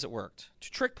 trick plays that worked.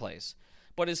 2 trick plays.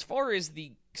 But as far as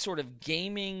the sort of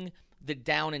gaming the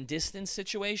down and distance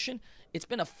situation, it's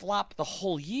been a flop the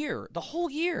whole year. The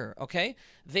whole year, okay?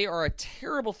 They are a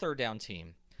terrible 3rd down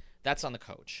team. That's on the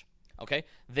coach, okay?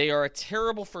 They are a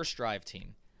terrible first drive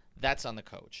team. That's on the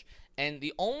coach. And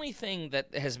the only thing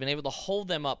that has been able to hold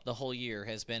them up the whole year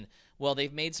has been, well,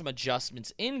 they've made some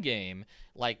adjustments in-game,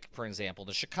 like, for example,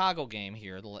 the Chicago game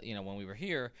here, when we were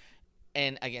here.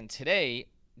 And, again, today,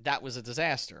 that was a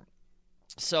disaster.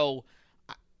 So,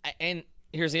 and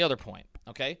here's the other point,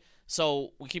 okay?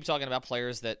 So we keep talking about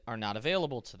players that are not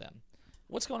available to them.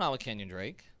 What's going on with Kenyon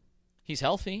Drake? He's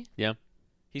healthy. Yeah.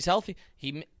 He's healthy.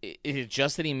 It's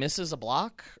just that he misses a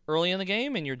block early in the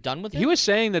game, and you're done with it. He was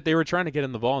saying that they were trying to get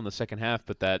him the ball in the second half,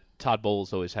 but that Todd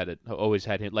Bowles always had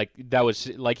him. Like, that was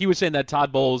like he was saying that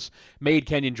Todd Bowles made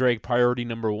Kenyon Drake priority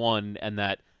number 1, and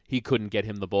that he couldn't get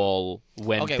him the ball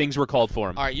when things were called for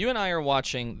him. All right, you and I are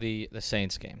watching the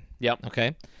Saints game. Yep.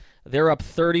 Okay, they're up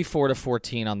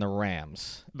 34-14 on the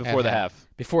Rams before the half.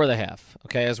 Before the half.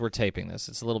 Okay, as we're taping this,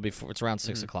 it's a little before. It's around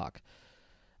 6 o'clock.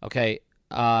 Okay.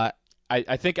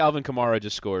 I think Alvin Kamara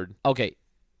just scored. Okay.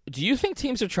 Do you think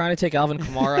teams are trying to take Alvin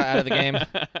Kamara out of the game?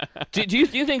 Do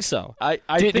you think so? Do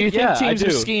you think teams are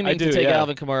scheming to take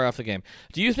Alvin Kamara off the game?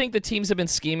 Do you think the teams have been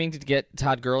scheming to get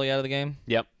Todd Gurley out of the game?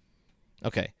 Yep.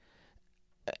 Okay.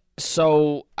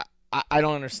 So I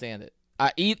don't understand it.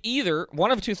 Either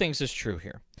one of 2 things is true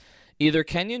here. Either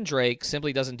Kenyon Drake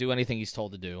simply doesn't do anything he's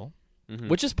told to do,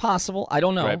 which is possible. I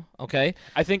don't know. Right. Okay.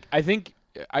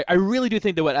 I really do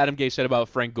think that what Adam Gase said about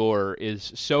Frank Gore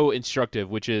is so instructive,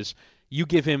 which is you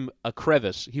give him a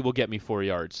crevice, he will get me 4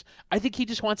 yards. I think he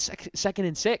just wants 2nd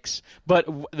and 6. But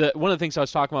one of the things I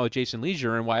was talking about with Jason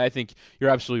Leisure and why I think you're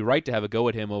absolutely right to have a go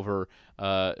at him over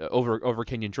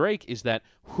Kenyon Drake is that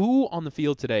who on the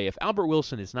field today, if Albert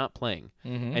Wilson is not playing,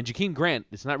 and Jakeem Grant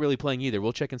is not really playing either,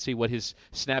 we'll check and see what his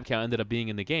snap count ended up being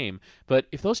in the game. But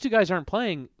if those 2 guys aren't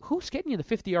playing, who's getting you the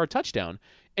 50-yard touchdown?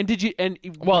 And did you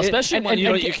especially when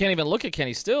you can't even look at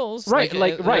Kenny Stills, right?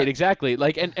 Exactly.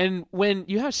 Like and when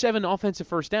you have 7 offensive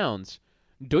first downs,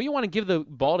 don't you want to give the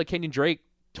ball to Kenyon Drake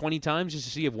 20 times just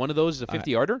to see if one of those is a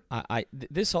 50-yarder?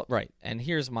 Right. And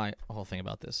here's my whole thing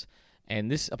about this, and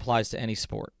this applies to any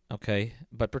sport, okay,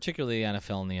 but particularly the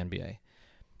NFL and the NBA.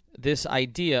 This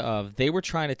idea of they were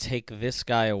trying to take this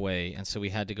guy away, and so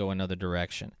we had to go another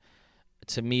direction,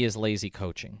 to me is lazy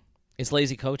coaching. It's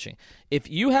lazy coaching. If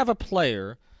you have a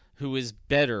player who is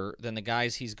better than the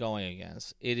guys he's going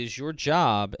against, it is your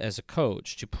job as a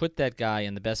coach to put that guy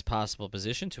in the best possible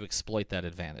position to exploit that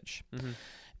advantage. Mm-hmm.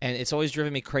 And it's always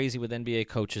driven me crazy with NBA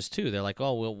coaches too. They're like,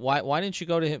 "Oh, well, why didn't you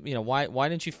go to him? Why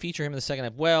didn't you feature him in the second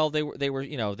half?" Well, they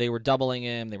were doubling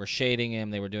him, they were shading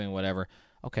him, they were doing whatever.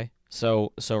 Okay,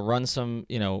 so run some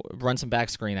back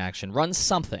screen action, run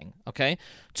something, okay,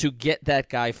 to get that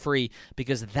guy free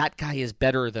because that guy is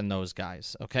better than those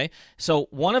guys, okay? So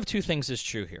one of 2 things is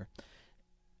true here.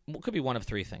 It could be one of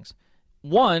 3 things.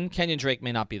 One, Kenyon Drake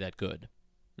may not be that good,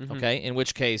 okay, in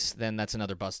which case then that's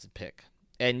another busted pick.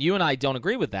 And you and I don't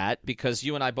agree with that because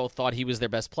you and I both thought he was their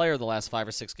best player the last 5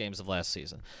 or 6 games of last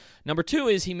season. Number 2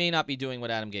 is he may not be doing what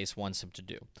Adam Gase wants him to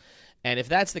do. And if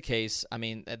that's the case, I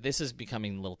mean, this is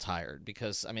becoming a little tired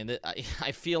because, I mean,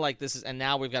 I feel like this is – and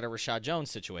now we've got a Rashad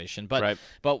Jones situation. But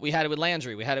we had it with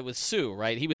Landry. We had it with Sue,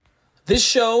 right? This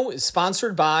show is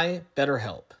sponsored by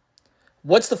BetterHelp.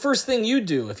 What's the first thing you'd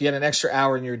do if you had an extra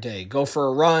hour in your day? Go for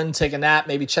a run, take a nap,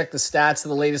 maybe check the stats of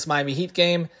the latest Miami Heat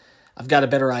game? I've got a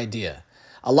better idea.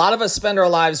 A lot of us spend our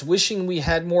lives wishing we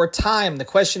had more time. The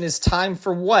question is, time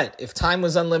for what? If time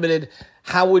was unlimited,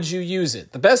 how would you use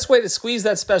it? The best way to squeeze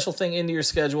that special thing into your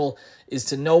schedule is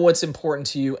to know what's important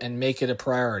to you and make it a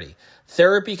priority.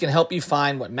 Therapy can help you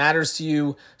find what matters to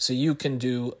you so you can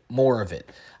do more of it.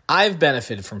 I've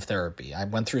benefited from therapy. I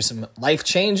went through some life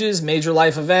changes, major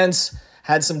life events,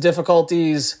 had some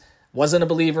difficulties, wasn't a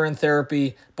believer in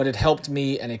therapy, but it helped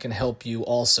me and it can help you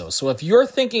also. So if you're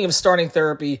thinking of starting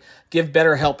therapy, give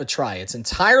BetterHelp a try. It's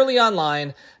entirely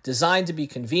online, designed to be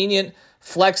convenient,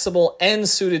 flexible, and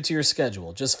suited to your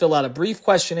schedule. Just fill out a brief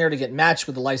questionnaire to get matched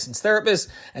with a licensed therapist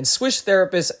and switch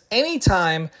therapists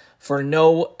anytime for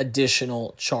no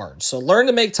additional charge. So learn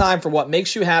to make time for what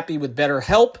makes you happy with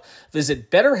BetterHelp.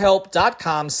 Visit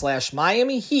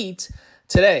BetterHelp.com/Miami Heat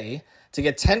today to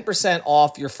get 10%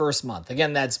 off your first month.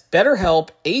 Again, that's BetterHelp,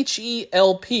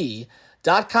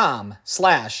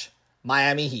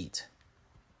 HELP.com/Miami Heat.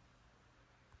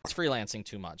 It's freelancing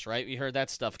too much, right? We heard that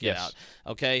stuff get Yes. out.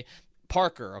 Okay.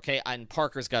 Parker, okay? And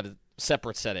Parker's got a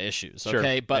separate set of issues, Sure.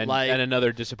 okay? But and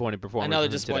another disappointing performance. from him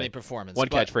today. Performance. One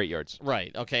catch for 8 yards.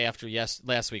 Right, okay, after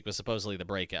last week was supposedly the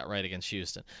breakout, right, against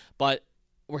Houston. But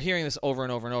we're hearing this over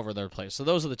and over and over with other players. So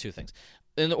those are the two things.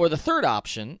 Or the third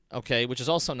option, okay, which is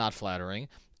also not flattering,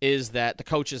 is that the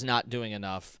coach is not doing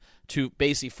enough to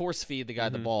basically force feed the guy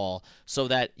the ball so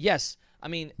that, yes, I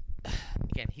mean,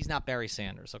 again, he's not Barry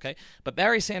Sanders, okay? But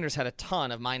Barry Sanders had a ton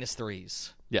of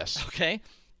 -3s. Yes. Okay?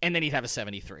 And then he'd have a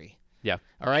 73. Yeah.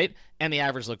 All right? And the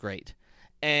average looked great.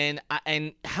 And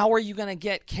how are you going to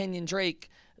get Kenyon Drake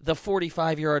the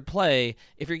 45-yard play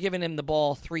if you're giving him the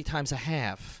ball 3 times a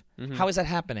half? How is that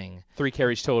happening? 3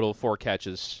 carries total, 4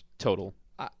 catches total.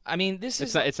 I mean,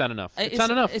 it's not enough. It's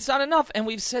not enough. It's not enough, and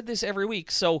we've said this every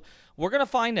week. So we're going to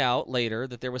find out later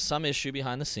that there was some issue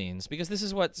behind the scenes because this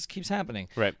is what keeps happening.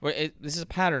 Right. This is a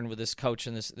pattern with this coach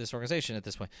and this organization at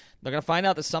this point. They're going to find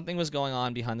out that something was going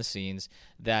on behind the scenes,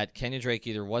 that Kenyon Drake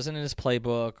either wasn't in his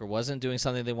playbook or wasn't doing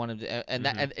something they wanted to, and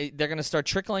they're going to start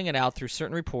trickling it out through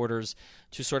certain reporters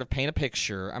to sort of paint a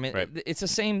picture. I mean, It's the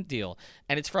same deal,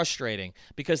 and it's frustrating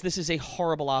because this is a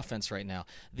horrible offense right now.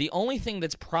 The only thing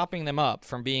that's propping them up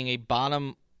from being a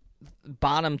bottom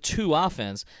 2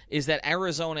 offense is that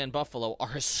Arizona and Buffalo are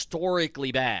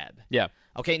historically bad. Yeah.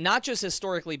 Okay, not just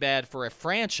historically bad for a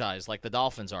franchise like the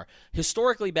Dolphins are,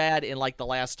 historically bad in like the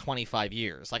last 25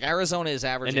 years. Like Arizona is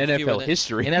averaging in NFL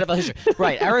history. In NFL history.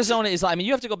 Right. Arizona is, I mean,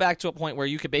 you have to go back to a point where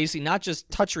you could basically not just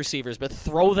touch receivers, but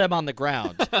throw them on the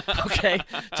ground, okay,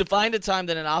 to find a time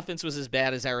that an offense was as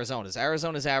bad as Arizona's.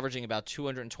 Arizona's averaging about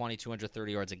 220,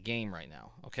 230 yards a game right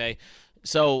now, okay?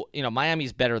 So,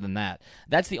 Miami's better than that.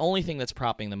 That's the only thing that's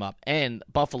propping them up. And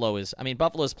Buffalo is going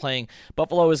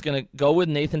to go with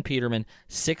Nathan Peterman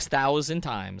 6,000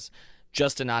 times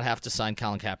just to not have to sign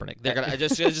Colin Kaepernick. They're gonna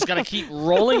just gonna keep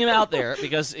rolling him out there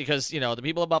because the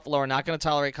people of Buffalo are not going to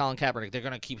tolerate Colin Kaepernick. They're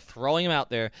going to keep throwing him out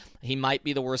there. He might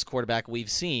be the worst quarterback we've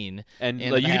seen. And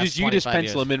in the past you just 25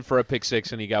 pencil years. him in for a pick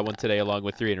 6, and he got one today along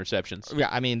with 3 interceptions. Yeah,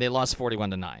 I mean they lost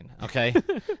 41-9. Okay,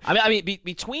 I mean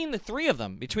between the three of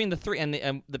them,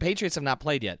 and the Patriots have not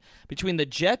played yet. Between the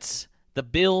Jets, the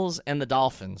Bills, and the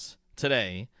Dolphins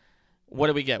today, what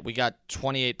did we get? We got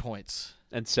 28 points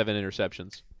and 7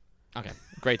 interceptions. Okay,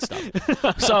 great stuff.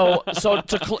 So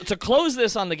to close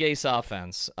this on the Gase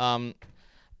offense, I mean,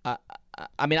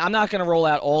 I'm not going to roll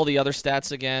out all the other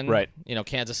stats again. Right.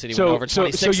 Kansas City went over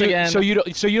 26 again. So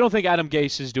you don't think Adam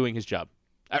Gase is doing his job,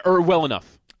 or well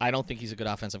enough? I don't think he's a good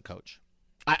offensive coach.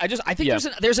 I think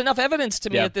there's enough evidence to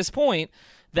me at this point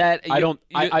that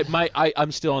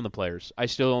I'm still on the players. I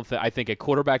still don't think. I think at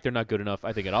quarterback they're not good enough.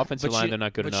 I think at offensive line they're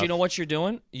not good enough. But you know what you're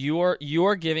doing?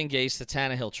 You're giving Gase the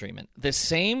Tannehill treatment, the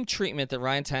same treatment that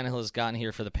Ryan Tannehill has gotten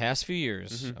here for the past few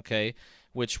years. Okay,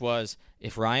 which was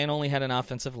if Ryan only had an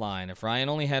offensive line, if Ryan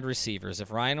only had receivers, if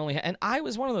Ryan only had, and I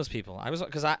was one of those people.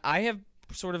 Because I have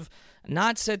sort of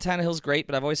not said Tannehill's great,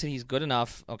 but I've always said he's good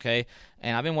enough, okay?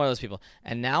 And I've been one of those people.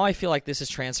 And now I feel like this is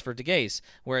transferred to Gase,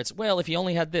 where it's, well, if he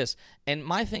only had this. And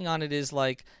my thing on it is,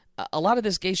 like, a lot of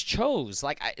this Gase chose.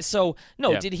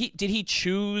 Did he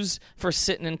choose for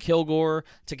Sitton and Kilgore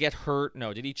to get hurt?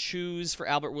 No. Did he choose for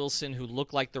Albert Wilson, who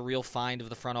looked like the real find of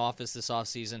the front office this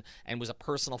offseason and was a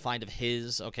personal find of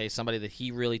his, okay, somebody that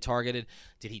he really targeted?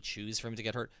 Did he choose for him to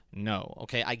get hurt? No.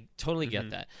 Okay, I totally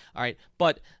get that. All right,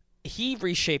 but he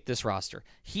reshaped this roster.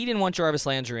 He didn't want Jarvis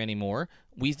Landry anymore.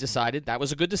 We decided that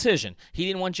was a good decision. He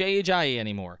didn't want Jay Ajayi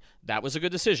anymore. That was a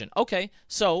good decision. Okay,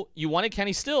 so you wanted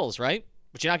Kenny Stills, right?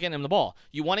 But you're not getting him the ball.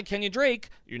 You wanted Kenya Drake,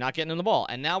 you're not getting him the ball.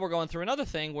 And now we're going through another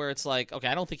thing where it's like, okay,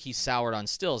 I don't think he's soured on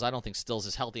Stills. I don't think Stills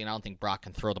is healthy, and I don't think Brock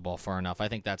can throw the ball far enough. I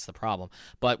think that's the problem.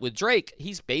 But with Drake,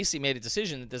 he's basically made a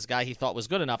decision that this guy he thought was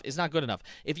good enough is not good enough.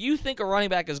 If you think a running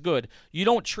back is good, you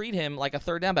don't treat him like a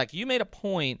third down back. You made a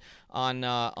point on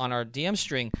our DM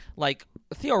string, like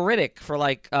Theo Riddick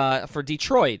for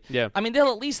Detroit. Yeah. I mean,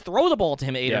 they'll at least throw the ball to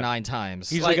him 8 or 9 times.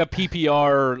 He's like a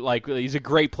PPR, he's a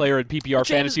great player in PPR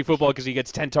fantasy football because he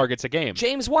gets 10 targets a game.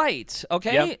 James White,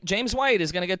 okay? Yep. James White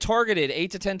is going to get targeted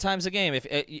 8 to 10 times a game. If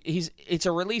it's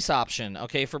a release option,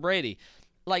 okay, for Brady.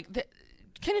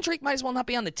 Kenny Drake might as well not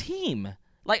be on the team.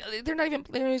 They're not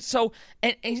even so,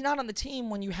 and he's not on the team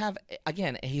when you have,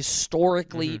 again, a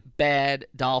historically bad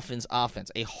Dolphins offense,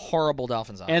 a horrible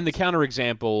Dolphins offense. And the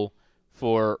counterexample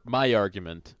for my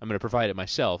argument, I'm going to provide it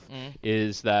myself,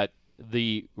 is that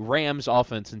the Rams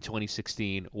offense in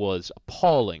 2016 was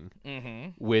appalling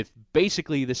with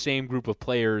basically the same group of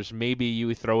players. Maybe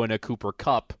you throw in a Cooper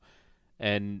Kupp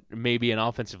and maybe an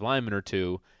offensive lineman or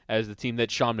two as the team that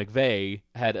Sean McVay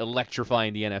had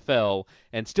electrifying the NFL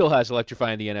and still has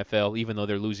electrifying the NFL, even though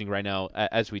they're losing right now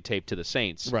as we tape to the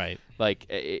Saints. Right.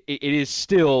 It is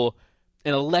still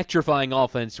an electrifying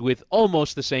offense with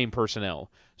almost the same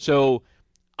personnel. So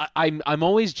I'm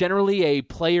always generally a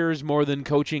players more than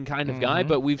coaching kind of guy,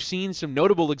 but we've seen some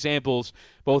notable examples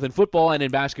both in football and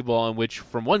in basketball in which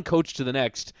from one coach to the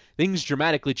next, things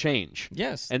dramatically change.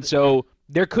 Yes. And so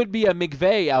there could be a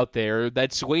McVay out there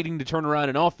that's waiting to turn around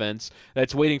an offense,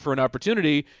 that's waiting for an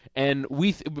opportunity, and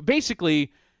we thought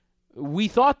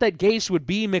that Gase would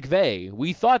be McVay.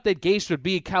 We thought that Gase would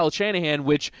be Kyle Shanahan,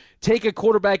 which take a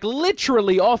quarterback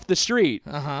literally off the street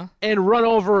and run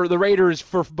over the Raiders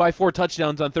by 4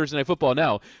 touchdowns on Thursday Night Football.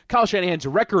 Now, Kyle Shanahan's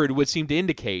record would seem to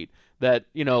indicate that,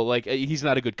 he's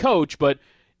not a good coach, but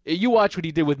you watch what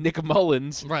he did with Nick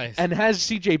Mullins and has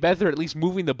C.J. Beathard at least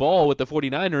moving the ball with the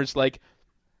 49ers.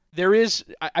 There is,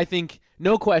 I think,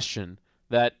 no question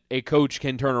that a coach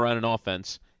can turn around an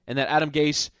offense, and that Adam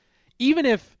Gase, even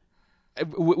if,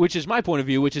 which is my point of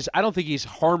view, which is I don't think he's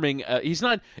harming, I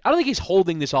don't think he's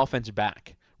holding this offense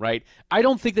back, right? I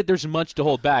don't think that there's much to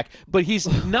hold back, but he's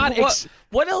not.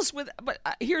 What else but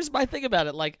here's my thing about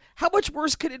it. How much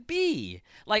worse could it be?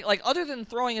 Other than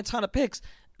throwing a ton of picks,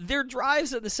 their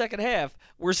drives in the second half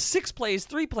were 6 plays,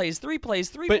 3 plays, 3 plays,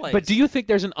 3 plays. But do you think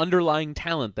there's an underlying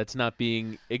talent that's not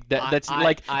being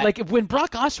when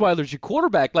Brock Osweiler's your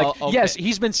quarterback? Okay. Yes,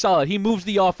 he's been solid. He moves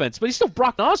the offense, but he's still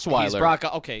Brock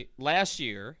Osweiler. Okay, last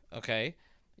year,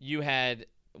 you had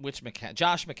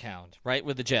Josh McCown, right,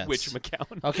 with the Jets. Which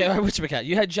McCown? Okay, which McCown?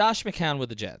 You had Josh McCown with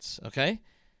the Jets. Okay.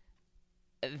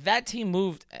 That team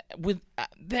moved with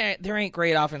there ain't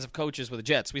great offensive coaches with the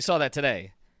Jets. We saw that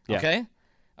today. Yeah. Okay.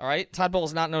 All right, Todd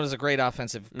Bowles is not known as a great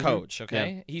offensive coach.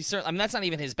 Okay, yeah. He's certainly. That's not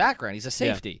even his background. He's a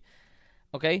safety.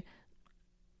 Yeah. Okay,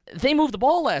 they moved the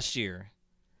ball last year.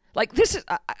 This is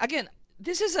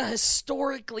this is a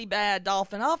historically bad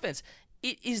Dolphin offense.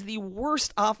 It is the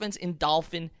worst offense in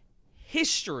Dolphin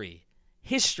history.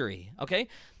 Okay,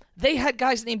 they had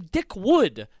guys named Dick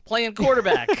Wood playing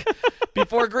quarterback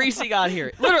before Greasy got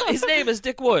here. Literally, his name is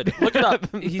Dick Wood. Look it up.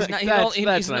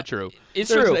 That's not true.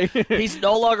 It's true. He's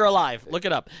no longer alive. Look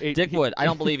it up. Dick Wood. I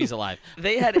don't believe he's alive.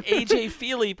 They had A.J.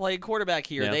 Feely playing quarterback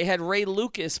here. Yeah. They had Ray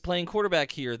Lucas playing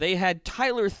quarterback here. They had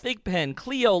Tyler Thigpen,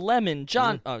 Cleo Lemon,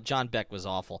 John Beck was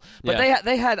awful. But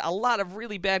they had a lot of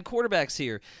really bad quarterbacks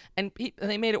here, and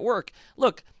they made it work.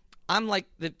 Look, I'm like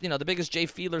the biggest Jay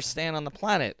Fiedler stan on the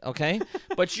planet, okay?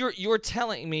 But you're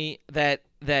telling me that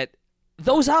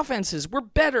those offenses were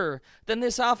better than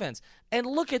this offense. And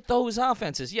look at those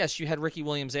offenses. Yes, you had Ricky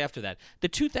Williams after that. The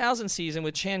 2000 season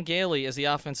with Chan Gailey as the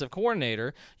offensive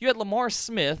coordinator, you had Lamar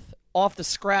Smith off the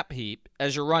scrap heap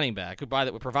as your running back, who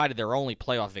provided their only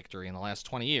playoff victory in the last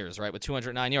 20 years, right, with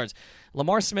 209 yards.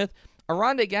 Lamar Smith,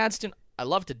 Aronde Gadsden, I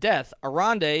love to death.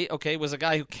 Aronde, was a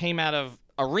guy who came out of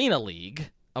Arena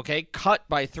League, cut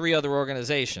by 3 other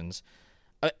organizations.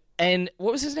 And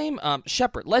what was his name?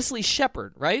 Leslie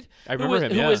Shepard, right? I remember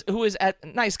him, Who was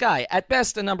nice guy, at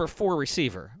best a number 4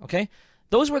 receiver, okay?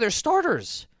 Those were their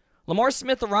starters. Lamar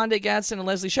Smith, Aronde Gadsden, and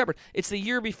Leslie Shepard. It's the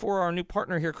year before our new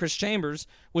partner here, Chris Chambers,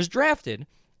 was drafted.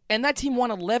 And that team won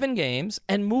 11 games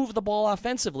and moved the ball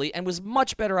offensively and was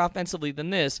much better offensively than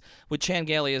this with Chan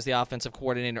Gailey as the offensive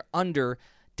coordinator under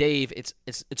Dave. It's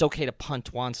okay to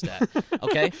punt Wannstedt.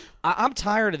 Okay, I'm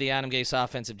tired of the Adam Gase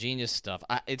offensive genius stuff.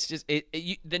 It's just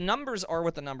the numbers are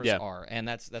what the numbers are, and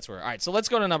that's where. All right, so let's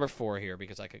go to number 4 here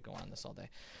because I could go on this all day.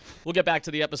 We'll get back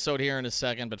to the episode here in a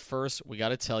second, but first we got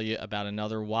to tell you about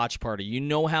another watch party. You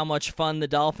know how much fun the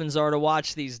Dolphins are to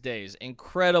watch these days.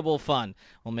 Incredible fun.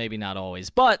 Well, maybe not always,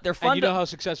 but they're fun. And you know how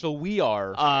successful we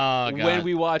are when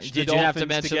we watch the Did you have to Dolphins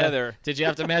mention together. Did you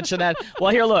have to mention that?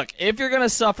 Well, here, look. If you're going to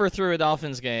suffer through a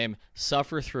Dolphins game,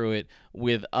 suffer through it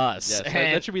with us. Yes,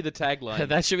 that should be the tagline.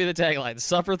 That should be the tagline.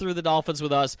 Suffer through the Dolphins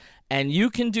with us. And you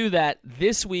can do that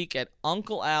this week at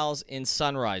Uncle Al's in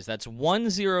Sunrise. That's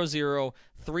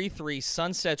 10033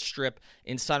 Sunset Strip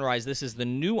in Sunrise. This is the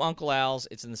new Uncle Al's.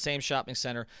 It's in the same shopping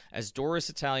center as Doris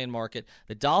Italian Market.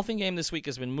 The Dolphin game this week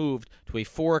has been moved to a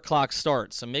 4 o'clock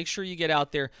start. So make sure you get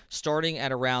out there starting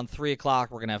at around 3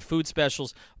 o'clock. We're going to have food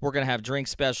specials. We're going to have drink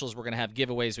specials. We're going to have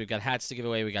giveaways. We've got hats to give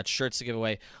away. We've got shirts to give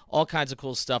away. All kinds of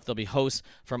cool stuff. There'll be hosts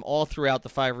from all throughout the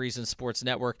 5 Reasons Sports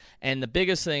Network. And the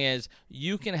biggest thing is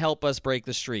you can help us break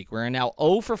the streak. We're now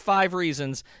 0 for 5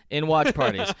 reasons in watch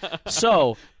parties.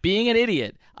 So, being an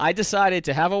idiot, I decided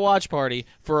to have a watch party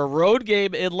for a road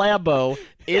game in Lambeau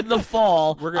in the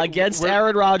fall against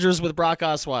Aaron Rodgers with Brock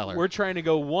Osweiler. We're trying to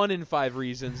go 1 in 5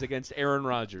 reasons against Aaron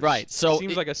Rodgers. Right. So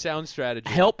seems like a sound strategy.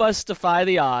 Help us defy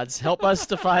the odds. Help us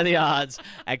defy the odds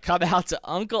and come out to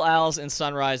Uncle Al's in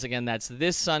Sunrise again. That's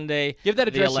this Sunday. Give that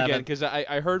address the 11th. again, because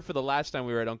I heard for the last time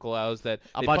we were at Uncle Al's that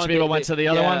a bunch of people went to the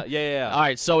other one? Yeah. All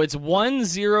right, so it's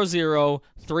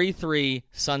 10033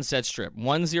 Sunset Strip.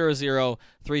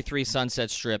 10033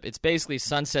 Sunset Strip. It's basically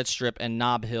Sunset Strip and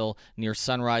Nob Hill near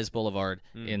Sunrise Boulevard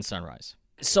in Sunrise.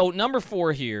 So number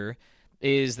 4 here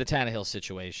is the Tannehill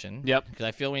situation. Yep. Because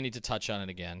I feel we need to touch on it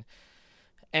again.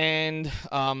 And,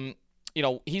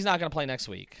 he's not going to play next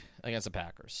week against the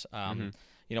Packers.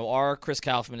 Our Chris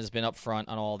Kaufman has been up front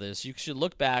on all this. You should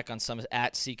look back on some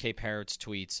at CK Parrott's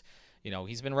tweets.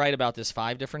 He's been right about this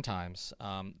 5 different times.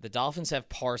 The Dolphins have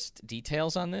parsed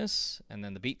details on this, and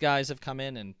then the beat guys have come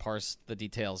in and parsed the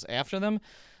details after them.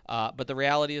 But the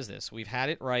reality is this. We've had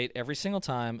it right every single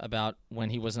time about when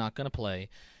he was not going to play,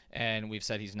 and we've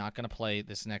said he's not going to play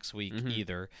this next week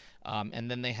either. And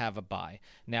then they have a bye.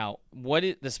 Now,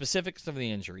 the specifics of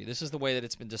the injury? This is the way that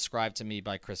it's been described to me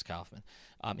by Chris Kaufman.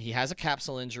 He has a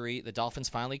capsule injury. The Dolphins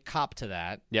finally copped to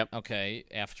that. Yep. Okay,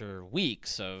 after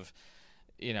weeks of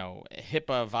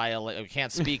HIPAA violation. We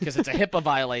can't speak because it's a HIPAA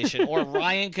violation, or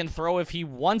Ryan can throw if he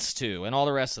wants to, and all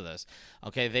the rest of this.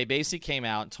 Okay, they basically came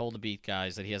out and told the beat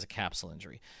guys that he has a capsule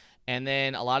injury. And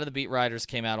then a lot of the beat writers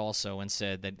came out also and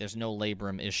said that there's no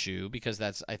labrum issue because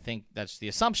I think that's the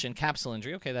assumption, capsule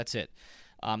injury. Okay, that's it.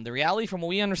 The reality from what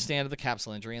we understand of the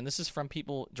capsule injury, and this is from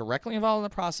people directly involved in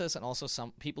the process and also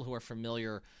some people who are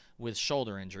familiar with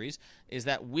shoulder injuries, is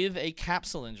that with a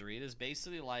capsule injury, it is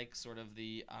basically like sort of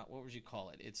the, what would you call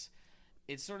it? It's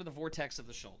sort of the vortex of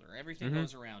the shoulder. Everything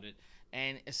goes around it.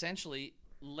 And essentially,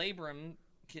 labrum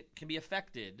can be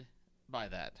affected by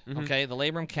that. Okay? The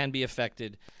labrum can be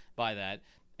affected by that.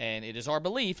 And it is our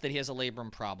belief that he has a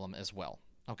labrum problem as well.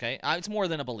 Okay? It's more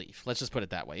than a belief. Let's just put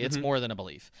it that way. It's more than a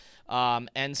belief.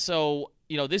 And so,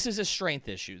 this is a strength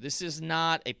issue. This is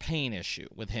not a pain issue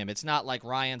with him. It's not like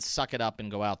Ryan, suck it up and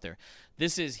go out there.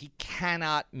 This is he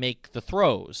cannot make the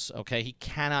throws, okay? He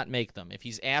cannot make them. If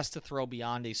he's asked to throw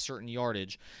beyond a certain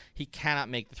yardage, he cannot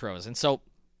make the throws. And so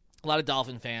a lot of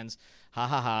Dolphin fans,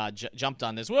 jumped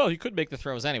on this. Well, he could make the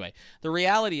throws anyway. The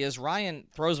reality is Ryan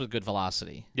throws with good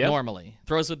velocity normally.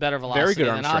 Throws with better velocity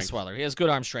than Osweiler. He has good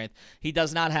arm strength. He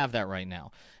does not have that right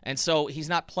now. And so he's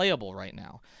not playable right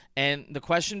now. And the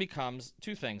question becomes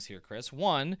 2 things here, Chris.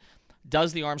 1,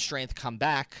 does the arm strength come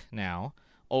back now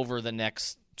over the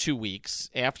next 2 weeks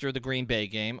after the Green Bay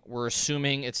game? We're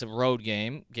assuming it's a road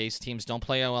game. Gase teams don't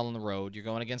play well on the road. You're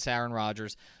going against Aaron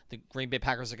Rodgers. The Green Bay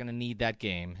Packers are going to need that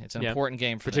game. It's an important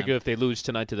game for them. Particularly if they lose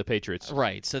tonight to the Patriots.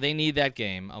 Right. So they need that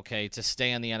game, okay, to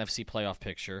stay in the NFC playoff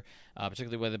picture,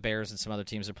 particularly where the Bears and some other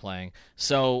teams are playing.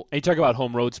 So and you talk about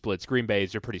home road splits. Green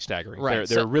Bay's are pretty staggering. Right.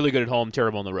 They're really good at home,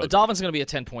 terrible on the road. The Dolphins are going to be a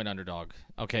 10-point underdog,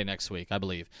 okay, next week, I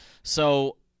believe.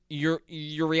 So your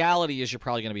reality is you're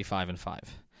probably going to be 5-5.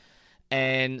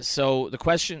 And so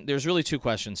there's really 2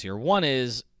 questions here. One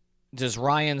is, does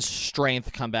Ryan's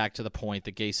strength come back to the point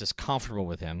that Gase is comfortable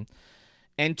with him?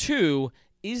 And 2,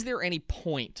 is there any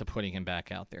point to putting him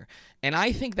back out there? And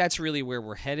I think that's really where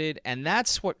we're headed, and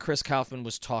that's what Chris Kaufman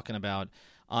was talking about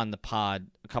on the pod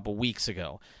a couple weeks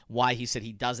ago, why he said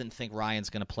he doesn't think Ryan's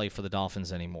going to play for the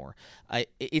Dolphins anymore.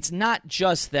 It's not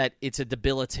just that it's a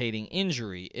debilitating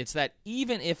injury. It's that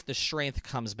even if the strength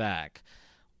comes back,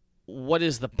 what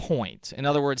is the point? In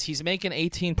other words, he's making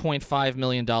 $18.5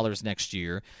 million next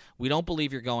year. We don't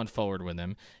believe you're going forward with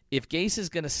him. If Gase is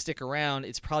going to stick around,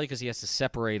 it's probably because he has to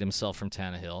separate himself from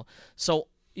Tannehill. So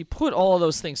you put all of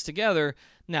those things together.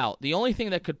 Now, the only thing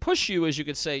that could push you is you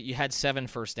could say you had 7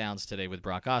 first downs today with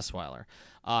Brock Osweiler,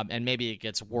 and maybe it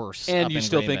gets worse. And up you in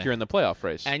still Green think Bay. you're in the playoff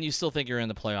race. And you still think you're in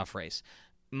the playoff race.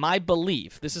 My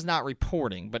belief, this is not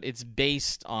reporting, but it's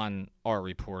based on our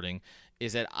reporting,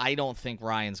 is that I don't think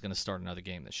Ryan's going to start another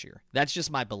game this year. That's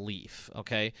just my belief,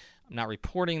 okay? I'm not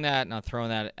reporting that, not throwing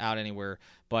that out anywhere.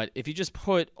 But if you just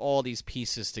put all these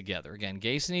pieces together, again,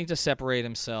 Gase needs to separate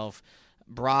himself.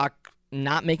 Brock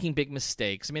not making big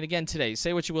mistakes. I mean, again, today,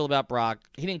 say what you will about Brock,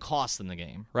 he didn't cost them the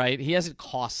game, right? He hasn't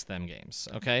cost them games,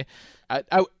 okay?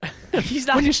 He's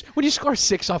not. When you score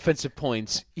 6 offensive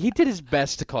points, he did his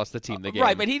best to cost the team the game.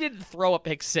 Right, but he didn't throw a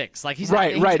pick 6. Like he's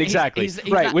right, not, exactly.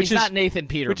 He's not Nathan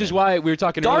Peterman. Which is why we were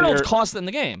talking earlier. Darnold cost them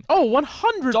the game. Oh,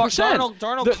 100%.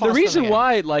 Darnold cost the reason them the game.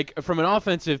 why, like, from an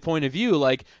offensive point of view,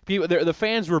 like, the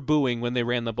fans were booing when they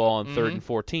ran the ball on 3rd and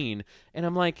 14, and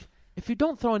I'm like, if you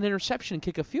don't throw an interception and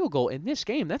kick a field goal in this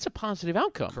game, that's a positive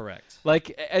outcome. Correct. Like,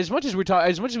 as much as we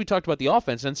talked about the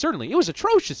offense, and certainly it was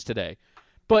atrocious today,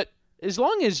 but as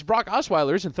long as Brock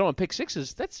Osweiler isn't throwing pick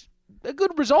 6s, that's a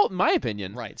good result in my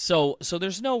opinion. Right. So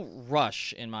there's no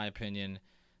rush, in my opinion,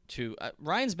 to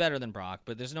Ryan's better than Brock,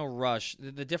 but there's no rush.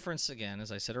 The difference, again,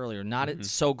 as I said earlier, not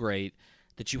it's so great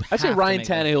that you have I'd say to Ryan make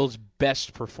Tannehill's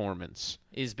best performance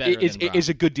is better than Brock. is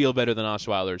a good deal better than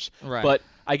Osweiler's. Right. But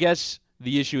I guess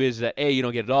the issue is that A, you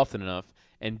don't get it often enough,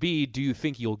 and B, do you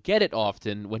think you'll get it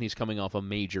often when he's coming off a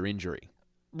major injury?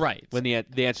 Right. When the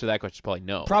answer to that question is probably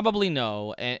no. Probably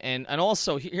no. And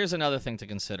also, here's another thing to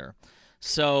consider.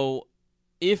 So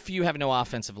if you have no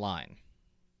offensive line,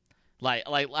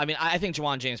 I think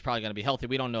Juwan James is probably going to be healthy.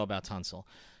 We don't know about Tunsil.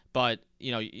 But,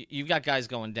 you've got guys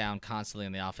going down constantly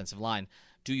in the offensive line.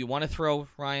 Do you want to throw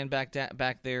Ryan back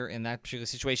there in that particular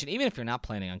situation, even if you're not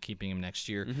planning on keeping him next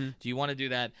year? Mm-hmm. Do you want to do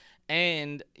that?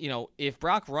 And, if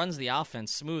Brock runs the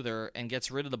offense smoother and gets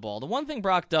rid of the ball, the one thing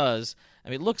Brock does,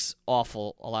 it looks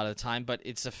awful a lot of the time, but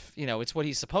it's it's what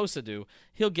he's supposed to do.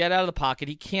 He'll get out of the pocket.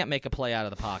 He can't make a play out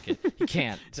of the pocket. He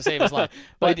can't to save his life.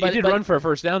 But he did run for a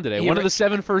first down today. One of the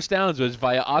 7 first downs was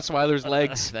via Osweiler's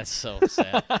legs. That's so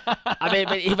sad.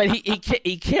 But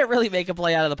he can't really make a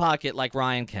play out of the pocket like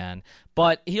Ryan can.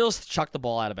 But he'll chuck the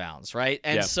ball out of bounds, right?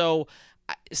 And yeah.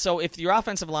 So if your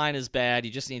offensive line is bad,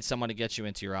 you just need someone to get you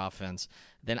into your offense,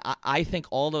 then I think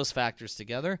all those factors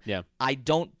together, I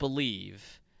don't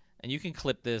believe, and you can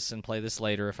clip this and play this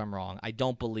later if I'm wrong, I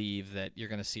don't believe that you're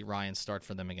going to see Ryan start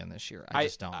for them again this year. I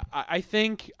just don't. I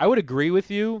think I would agree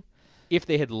with you if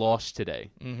they had lost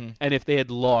today and if they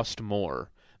had lost more.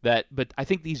 But I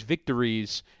think these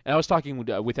victories, and I was talking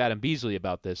with Adam Beasley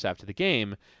about this after the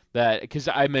game, that because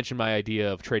I mentioned my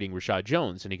idea of trading Rashad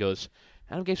Jones, and he goes,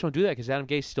 Adam Gase won't do that because Adam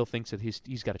Gase still thinks that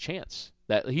he's got a chance.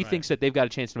 That he thinks that they've got a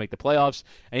chance to make the playoffs,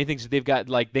 and he thinks that they've got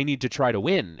they need to try to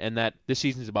win, and that this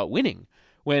season is about winning.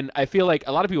 When I feel like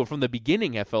a lot of people from the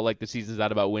beginning have felt like the season's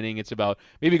not about winning; it's about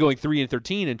maybe going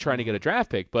 3-13 and trying to get a draft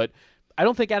pick. But I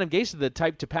don't think Adam Gase is the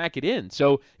type to pack it in.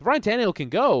 So if Ryan Tannehill can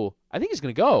go, I think he's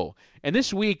going to go. And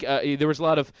this week, there was a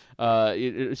lot of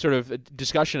sort of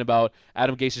discussion about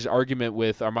Adam Gase's argument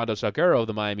with Armando Salguero of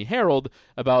the Miami Herald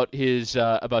about his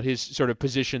sort of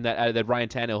position that Ryan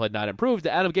Tannehill had not improved.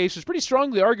 Adam Gase was pretty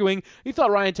strongly arguing he thought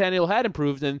Ryan Tannehill had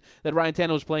improved and that Ryan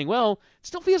Tannehill was playing well. It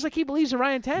still feels like he believes in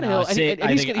Ryan Tannehill. No, I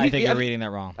think you're reading that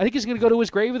wrong. I think he's going to go to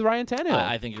his grave with Ryan Tannehill.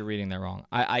 I think you're reading that wrong.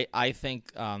 I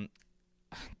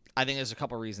think there's a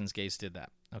couple reasons Gase did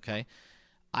that. Okay.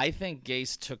 I think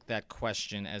Gase took that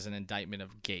question as an indictment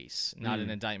of Gase, not an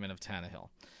indictment of Tannehill.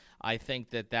 I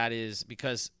think that is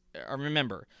because,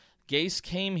 remember, Gase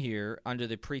came here under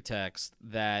the pretext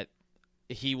that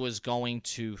he was going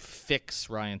to fix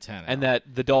Ryan Tannehill. And that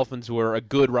the Dolphins were a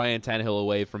good Ryan Tannehill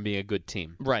away from being a good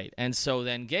team. Right. And so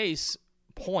then Gase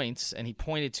points, and he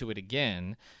pointed to it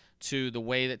again, to the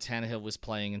way that Tannehill was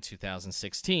playing in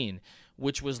 2016,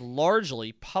 which was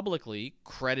largely publicly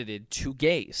credited to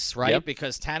Gase, right? Yep.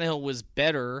 Because Tannehill was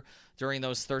better during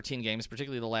those 13 games,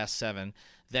 particularly the last 7,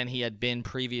 than he had been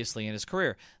previously in his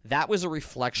career. That was a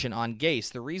reflection on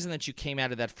Gase. The reason that you came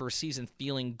out of that first season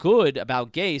feeling good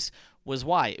about Gase was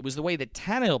why? It was the way that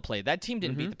Tannehill played. That team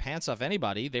didn't beat the pants off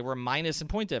anybody. They were minus in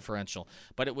point differential.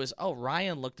 But it was,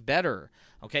 Ryan looked better.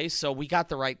 Okay, so we got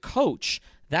the right coach.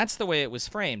 That's the way it was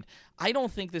framed. I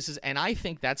don't think this is, and I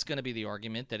think that's going to be the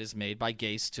argument that is made by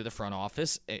Gase to the front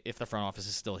office, if the front office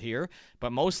is still here,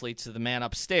 but mostly to the man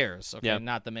upstairs. Okay,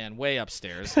 not the man way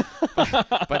upstairs,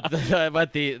 but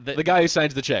the guy who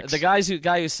signs the checks. The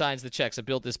guy who signs the checks that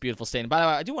built this beautiful stadium. By the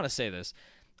way, I do want to say this.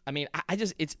 I mean, I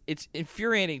just it's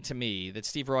infuriating to me that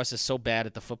Steve Ross is so bad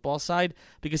at the football side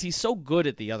because he's so good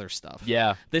at the other stuff.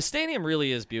 Yeah, the stadium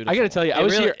really is beautiful. I got to tell you,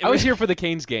 I was here for the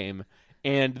Canes game,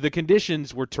 and the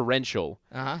conditions were torrential.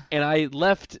 And I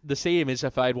left the stadium as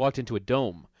if I had walked into a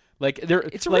dome.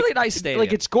 It's a really nice stadium.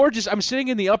 It's gorgeous. I'm sitting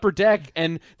in the upper deck,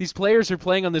 and these players are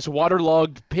playing on this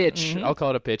waterlogged pitch. I'll call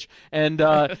it a pitch. And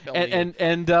it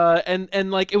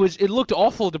looked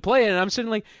awful to play in. And I'm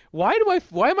sitting like, why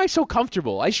am I so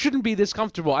comfortable? I shouldn't be this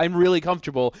comfortable. I'm really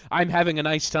comfortable. I'm having a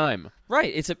nice time.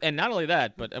 Right. And not only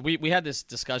that, but we had this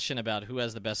discussion about who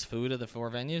has the best food of the 4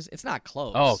 venues. It's not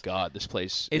close. Oh God, this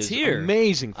place is here.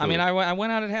 Amazing food. I mean, I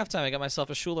went out at halftime. I got myself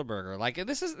a Schuler burger.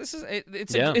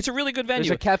 It's a really good venue.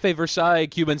 There's a Cafe Versailles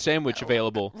Cuban sandwich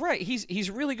available. Right. He's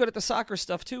really good at the soccer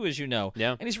stuff too, as you know.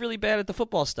 Yeah. And he's really bad at the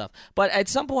football stuff. But at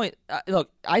some point, look,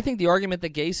 I think the argument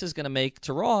that Gase is going to make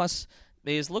to Ross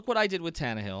is, look what I did with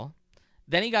Tannehill.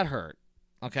 Then he got hurt.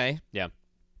 Okay. Yeah.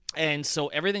 And so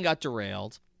everything got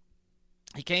derailed.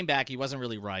 He came back. He wasn't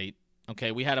really right.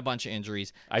 Okay, we had a bunch of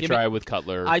injuries. I tried with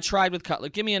Cutler.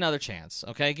 Give me another chance.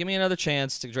 Okay, give me another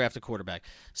chance to draft a quarterback.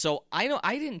 So I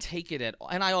didn't take it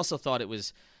and I also thought it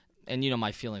was, and you know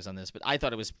my feelings on this, but I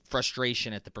thought it was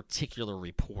frustration at the particular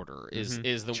reporter is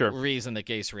the reason that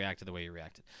Gase reacted the way he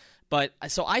reacted. But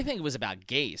so I think it was about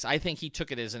Gase. I think he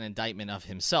took it as an indictment of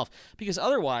himself because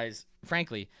otherwise,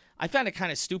 frankly, I found it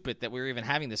kind of stupid that we were even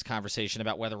having this conversation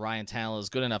about whether Ryan Tannehill is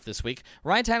good enough this week.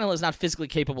 Ryan Tannehill is not physically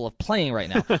capable of playing right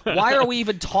now. Why are we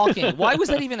even talking? Why was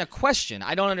that even a question?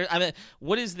 I don't understand. I mean,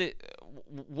 what is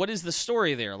the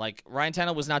story there? Like, Ryan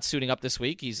Tannehill was not suiting up this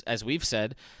week. He's, as we've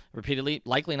said repeatedly,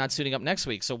 likely not suiting up next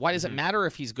week. So why does it matter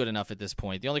if he's good enough at this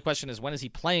point? The only question is, when is he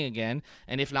playing again?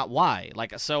 And if not, why?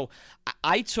 So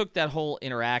I took that whole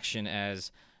interaction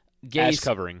as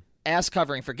Gase ass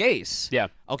covering for Gase. Yeah.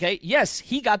 Okay. Yes,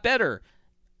 he got better.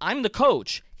 I'm the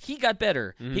coach. He got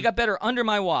better. He got better under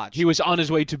my watch. He was on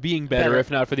his way to being better if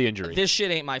not for the injury. This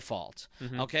shit ain't my fault.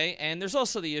 Okay? And there's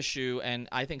also the issue, and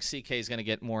I think CK is going to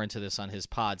get more into this on his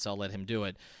pod, so I'll let him do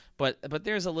it. But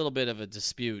there's a little bit of a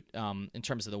dispute in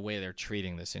terms of the way they're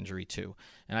treating this injury, too.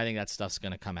 And I think that stuff's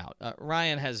going to come out.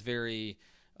 Ryan has very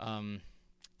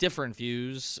different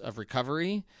views of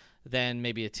recovery than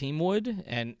maybe a team would.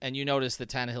 And you notice that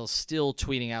Tannehill's still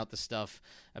tweeting out the stuff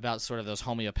about sort of those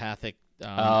homeopathic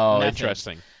methods.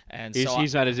 Interesting. And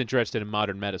he's not as interested in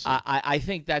modern medicine. I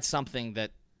think that's something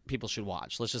that people should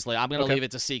watch. I'm going to leave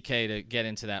it to CK to get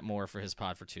into that more for his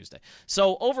pod for Tuesday.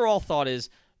 So overall thought is,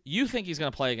 you think he's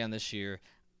going to play again this year.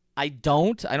 I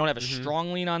don't have a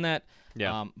strong lean on that.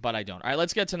 Yeah. But I don't. All right,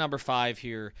 let's get to number 5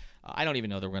 here. I don't even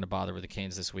know that we're going to bother with the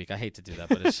Canes this week. I hate to do that,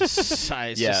 but it's just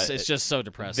it's just so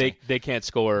depressing. They can't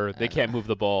score. They can't move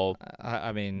the ball.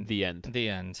 I mean, the end. The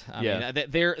end. I mean,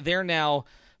 they're now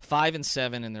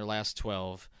 5-7 in their last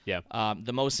 12. Yeah.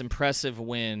 The most impressive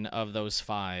win of those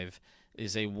 5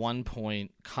 is a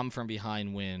 1-point come from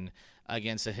behind win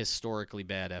against a historically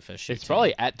bad FSU It's team.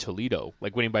 probably at Toledo,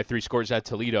 like winning by 3 scores at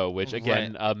Toledo, which,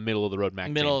 again, middle of the road MAC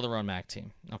team. Middle of the road MAC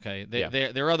team. Okay.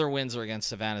 Their other wins are against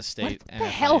Savannah State. What the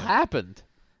hell happened?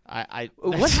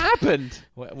 What happened?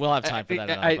 We'll have time for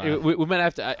that. We might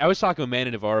have to. I was talking with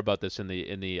Manny Navarro about this in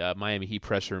the Miami Heat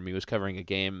press room. He was covering a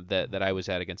game that I was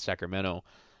at against Sacramento.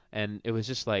 And it was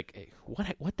just like, hey,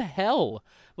 what the hell?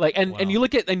 Like, and you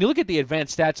look at the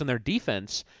advanced stats on their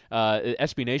defense.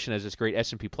 SB Nation has this great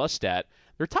S&P Plus stat.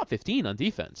 They're top 15 on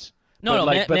defense.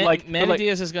 Manny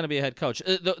Diaz is going to be a head coach.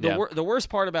 The worst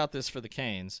part about this for the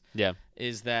Canes,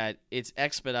 is that it's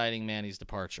expediting Manny's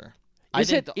departure.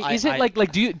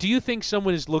 Do you think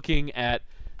someone is looking at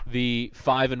the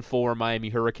 5-4 Miami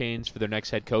Hurricanes for their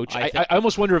next head coach? I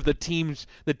almost wonder if the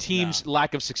team's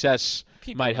lack of success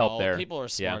might help there. People are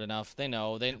smart enough. They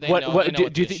know. Do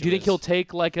you think he'll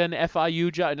take like an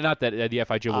FIU job? Not that the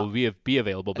FIU job will be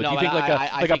available, but do you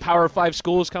think a Power 5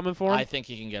 school is coming for him? I think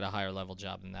he can get a higher level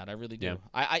job than that. I really do.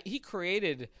 Yeah. He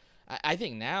created. I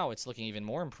think now it's looking even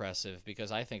more impressive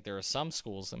because I think there are some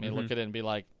schools that may look at it and be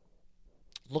like,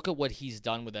 look at what he's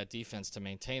done with that defense to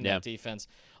maintain that defense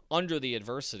under the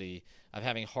adversity of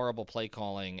having horrible play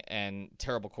calling and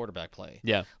terrible quarterback play.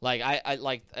 Yeah. Like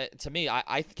to me,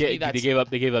 I They that's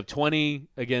gave up 20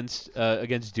 against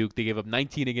Duke. They gave up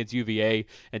 19 against UVA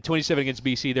and 27 against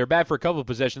BC. They're bad for a couple of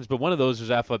possessions, but one of those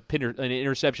was off an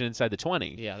interception inside the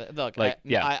 20. Yeah, look, their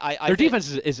think,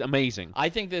 defense is amazing. I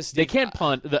think this they can't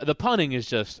punt. The punting is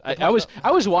just. I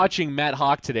was watching Matt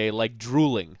Hawk today, like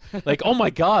drooling, like oh my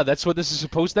god, that's what this is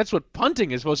supposed. That's what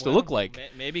punting is supposed to look like.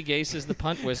 Maybe Gase is the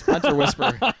punter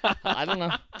whisperer. I don't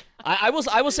know. I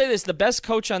will say this: the best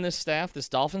coach on this staff, this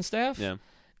Dolphin staff,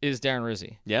 is Darren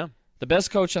Rizzi. Yeah. The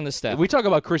best coach on this staff. We talk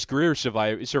about Chris Greer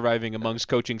surviving amongst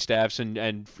coaching staffs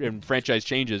and franchise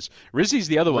changes. Rizzi's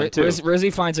the other one, too. Rizzi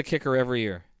finds a kicker every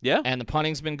year. Yeah. And the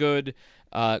punting's been good.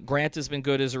 Grant has been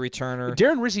good as a returner.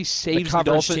 Darren Rizzi saves the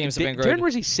Dolphins. Darren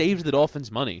Rizzi saves the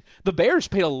Dolphins money. The Bears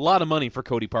paid a lot of money for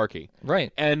Cody Parkey.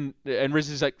 Right. And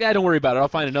Rizzi's like, don't worry about it. I'll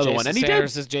find another one. And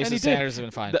Jason Sanders has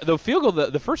been fine. The field goal,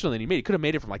 the first one that he made, he could have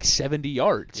made it from like 70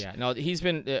 yards. Yeah. No, he's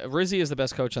been Rizzi is the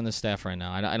best coach on this staff right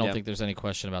now. I don't think there's any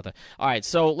question about that. All right,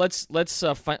 so let's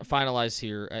finalize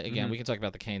here. Again, we can talk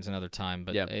about the Canes another time,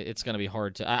 but it's going to be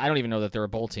hard to. I don't even know that they're a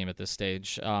bowl team at this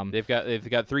stage. They've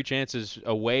got 3 chances: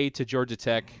 away to Georgia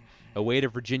Tech, away to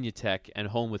Virginia Tech, and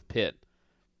home with Pitt.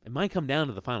 It might come down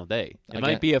to the final day. It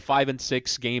might be a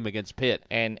 5-6 game against Pitt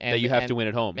that you have to win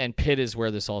at home. And Pitt is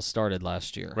where this all started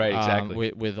last year. Right,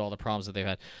 exactly. With all the problems that they've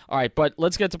had. All right, but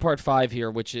let's get to part 5 here,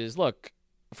 which is, look,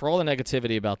 for all the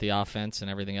negativity about the offense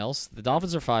and everything else, the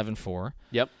Dolphins are 5-4.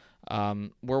 Yep.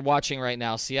 We're watching right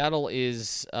now. Seattle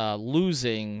is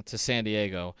losing to San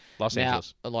Diego. Los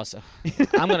Angeles.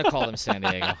 I'm going to call them San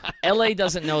Diego. L.A.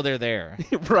 doesn't know they're there.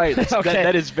 Right.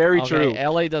 That is very true.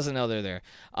 L.A. doesn't know they're there.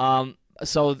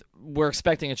 So we're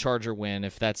expecting a Charger win.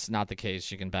 If that's not the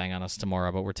case, you can bang on us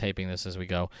tomorrow, but we're taping this as we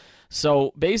go.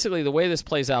 So basically the way this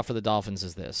plays out for the Dolphins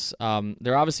is this.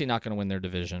 They're obviously not going to win their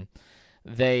division.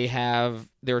 There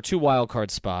are 2 wild card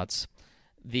spots.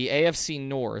 The AFC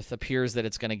North appears that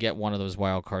it's going to get one of those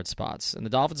wild card spots. And the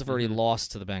Dolphins have already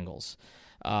lost to the Bengals.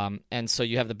 And so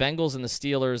you have the Bengals and the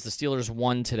Steelers. The Steelers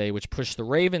won today, which pushed the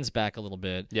Ravens back a little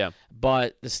bit. Yeah.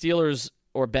 But the Steelers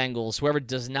or Bengals, whoever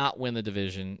does not win the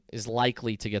division, is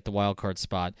likely to get the wild card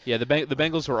spot. Yeah, the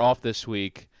Bengals were off this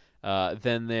week.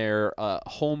 Then they're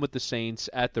home with the Saints,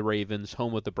 at the Ravens,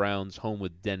 home with the Browns, home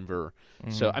with Denver.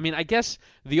 Mm-hmm. So, I mean, I guess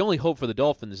the only hope for the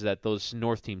Dolphins is that those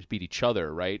North teams beat each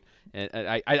other, right? And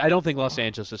I don't think Los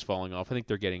Angeles is falling off. I think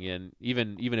they're getting in,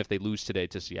 even if they lose today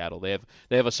to Seattle. They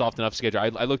have a soft enough schedule.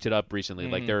 I looked it up recently.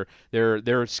 Mm-hmm. Like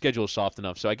their schedule is soft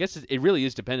enough. So I guess it really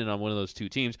is dependent on one of those 2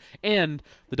 teams. And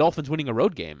the Dolphins winning a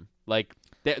road game, like.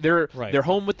 They're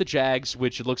home with the Jags,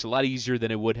 which looks a lot easier than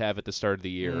it would have at the start of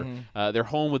the year. Mm-hmm. They're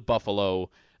home with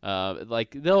Buffalo.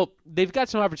 They've got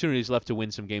some opportunities left to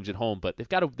win some games at home, but they've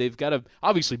got to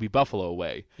obviously be Buffalo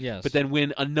away. Yes. But then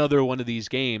win another one of these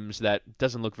games that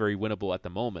doesn't look very winnable at the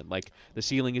moment. Like the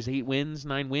ceiling is 8 wins,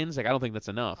 9 wins. Like I don't think that's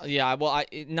enough. Yeah, well,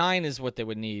 9 is what they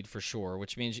would need for sure,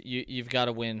 which means you've got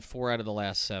to win 4 out of the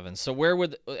last 7. So where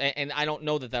would and I don't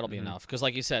know that'll be enough because,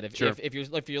 like you said, if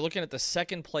you're looking at the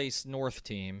second place North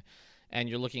team, and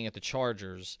you're looking at the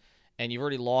Chargers, and you've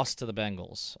already lost to the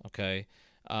Bengals, okay.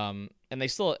 And they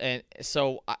still,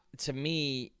 so to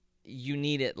me, you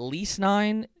need at least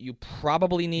 9. You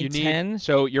probably need 10.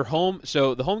 So the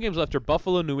home games left are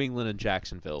Buffalo, New England, and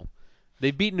Jacksonville.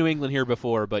 They've beaten New England here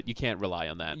before, but you can't rely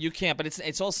on that. You can't, but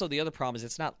it's also the other problem is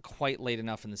it's not quite late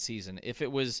enough in the season. If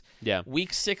it was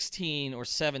week 16 or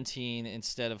 17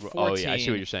 instead of 14, oh yeah, I see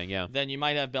what you're saying. Yeah, then you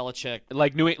might have Belichick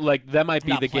that might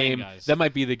be the game. Guys. That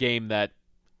might be the game that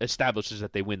establishes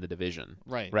that they win the division.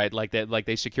 Right. Like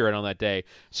they secure it on that day.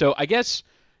 So I guess.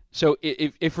 So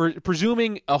if we're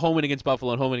presuming a home win against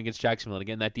Buffalo and home win against Jacksonville, and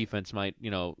again that defense might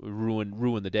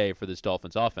ruin the day for this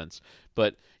Dolphins offense,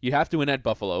 but you have to win at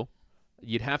Buffalo.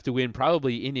 You'd have to win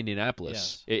probably in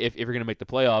Indianapolis if you're going to make the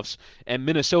playoffs. And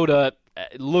Minnesota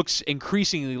looks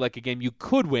increasingly like a game you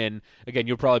could win. Again,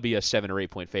 you'll probably be a 7 or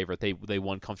 8 point favorite. They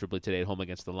won comfortably today at home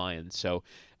against the Lions. So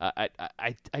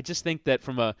I just think that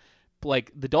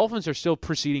the Dolphins are still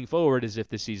proceeding forward as if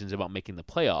this season's about making the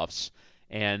playoffs,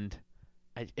 and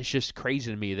it's just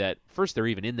crazy to me that first they're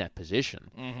even in that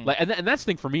position. Mm-hmm. And that's the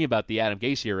thing for me about the Adam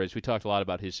Gase era is we talked a lot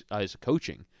about his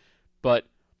coaching, but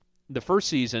the first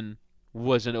season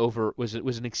was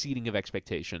an exceeding of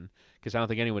expectation because I don't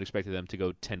think anyone expected them to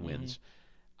go 10 wins.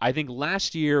 I think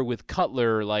last year with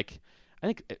Cutler, I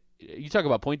think you talk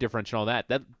about point differential and all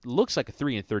that looks like a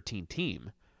 3-13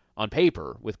 team on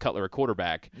paper with Cutler at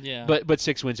quarterback. Yeah. But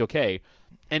 6 wins okay.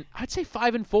 And I'd say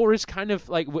 5-4 is kind of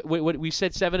like what we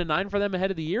said 7-9 for them ahead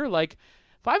of the year. Like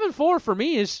 5-4 for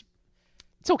me is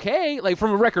It's okay, like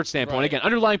from a record standpoint. Right. Again,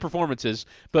 underlying performances,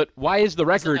 but why is the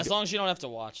record as long as you don't have to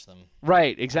watch them?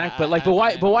 Right, exactly.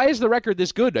 But why is the record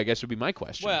this good? I guess would be my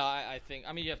question. Well, I think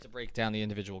you have to break down the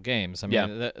individual games. I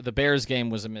mean, the Bears game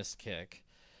was a missed kick.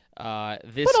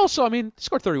 But also, they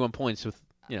scored 31 points with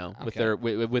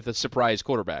with a surprise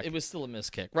quarterback. It was still a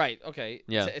missed kick, right? Okay.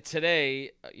 Yeah.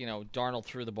 Today, Darnold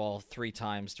threw the ball 3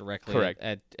 times directly Correct.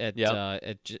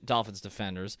 at Dolphins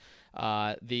defenders.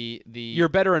 You're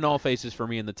better in all phases for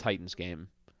me in the Titans game.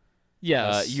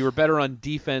 Yes. You were better on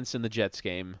defense in the Jets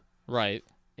game. Right.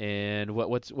 And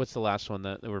what's the last one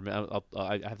that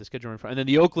I have the schedule in front. And then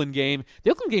the Oakland game.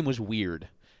 The Oakland game was weird.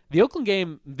 The Oakland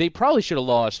game, they probably should have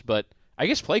lost, but I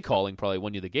guess play calling probably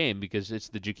won you the game because it's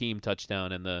the Jakeem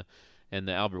touchdown and the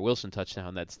Albert Wilson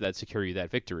touchdown that secure you that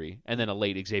victory, and then a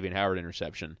late Xavier Howard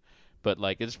interception. But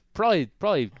it's probably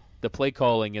the play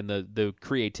calling and the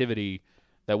creativity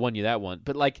that won you that one.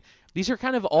 But these are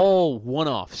kind of all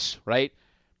one-offs, right?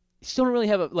 You still don't really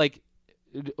have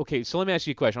okay, so let me ask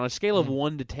you a question. On a scale of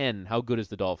 1 to 10, how good are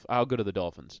the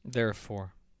Dolphins? They're a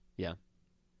 4. Yeah.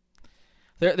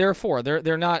 They're a 4.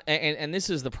 They're not, and this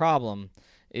is the problem,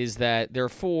 is that there are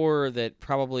 4 that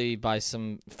probably by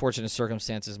some fortunate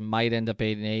circumstances might end up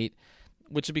 8-8,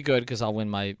 which would be good because I'll win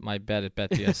my bet at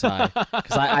BetDSI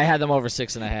because I had them over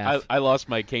 6.5. I lost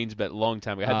my Canes bet a long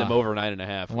time ago. I had them over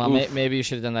 9.5. Well, maybe you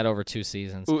should have done that over 2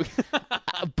 seasons.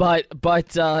 But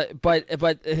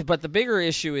the bigger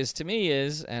issue is to me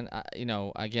is, and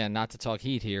again, not to talk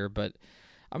heat here, but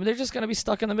they're just going to be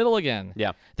stuck in the middle again.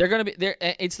 Yeah, they're going to be.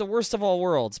 It's the worst of all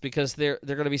worlds because they're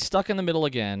going to be stuck in the middle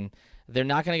again. They're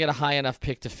not going to get a high enough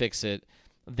pick to fix it.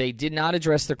 They did not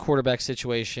address their quarterback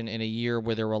situation in a year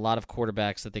where there were a lot of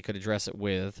quarterbacks that they could address it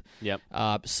with. Yep.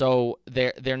 So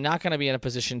they're not going to be in a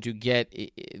position to get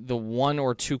the 1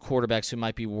 or 2 quarterbacks who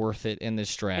might be worth it in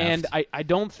this draft. And I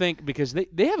don't think, because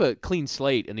they have a clean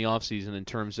slate in the offseason in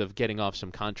terms of getting off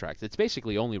some contracts. It's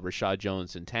basically only Rashad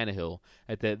Jones and Tannehill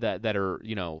that are,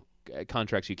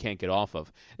 contracts you can't get off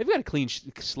of. They've got a clean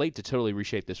slate to totally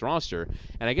reshape this roster.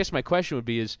 And I guess my question would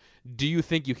be do you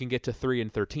think you can get to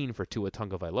 3-13 for Tua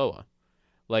Tagovailoa?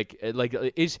 Can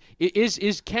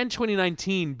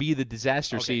 2019 be the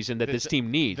disaster season that this team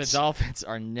needs? The Dolphins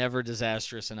are never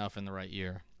disastrous enough in the right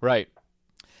year. Right.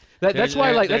 That's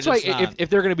why if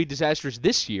they're going to be disastrous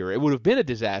this year, it would have been a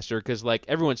disaster because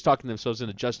everyone's talking themselves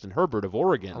into Justin Herbert of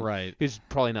Oregon, right? Who's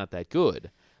probably not that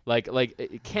good.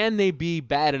 Can they be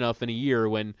bad enough in a year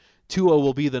when Tua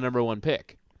will be the number 1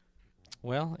 pick?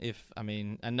 Well,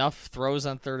 enough throws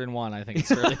on 3rd and 1, I think it's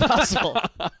certainly possible.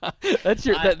 That's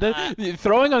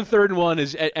throwing on 3rd and 1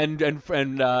 is and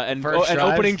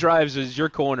opening drives is your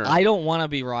corner. I don't want to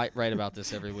be right about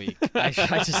this every week.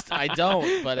 I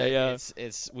don't. But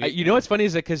what's funny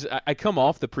is that because I come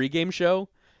off the pregame show.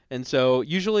 And so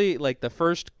usually, the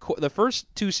first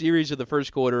 2 series of the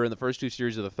first quarter and the first 2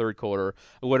 series of the third quarter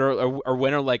are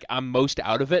when I'm most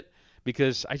out of it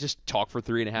because I just talk for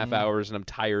 3.5 hours and I'm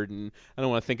tired and I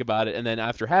don't want to think about it. And then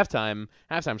after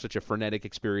halftime's such a frenetic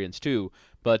experience too.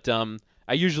 But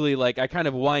I usually I kind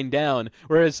of wind down.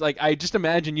 Whereas I just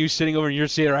imagine you sitting over in your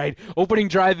seat. All right, opening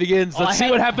drive begins. Let's see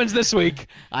what happens this week.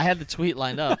 I had the tweet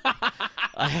lined up.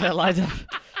 I had it lined up.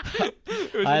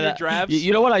 It was in your drafts.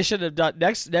 You know what I should have done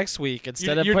next week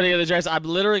instead of putting in the drafts? I'm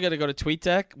literally going to go to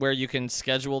TweetDeck where you can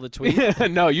schedule the tweet.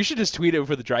 No, you should just tweet it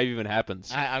before the drive even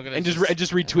happens. I'm gonna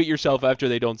just retweet yourself after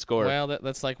they don't score. Well,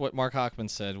 that's like what Mark Hochman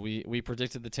said. We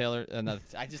predicted the Taylor. No,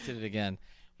 I just did it again.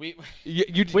 We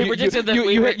predicted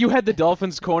that you had the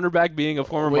Dolphins cornerback being a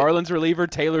former Marlins reliever,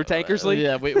 Taylor Tankersley.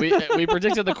 Yeah, we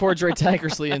predicted the Cordray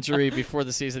Tankersley injury before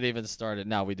the season even started.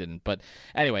 No, we didn't. But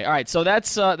anyway, all right. So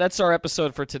that's our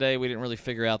episode for today. We didn't really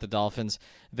figure out the Dolphins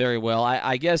very well.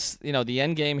 I guess the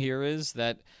end game here is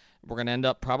that we're going to end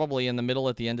up probably in the middle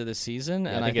at the end of the season.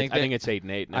 Yeah, and I think it's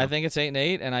 8-8 now. I think it's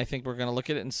 8-8, and I think we're going to look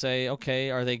at it and say,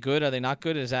 okay, are they good? Are they not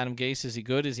good? Is Adam Gase, is he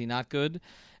good? Is he not good?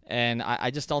 And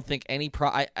I just don't think I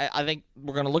think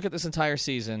we're going to look at this entire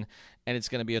season, and it's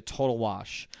going to be a total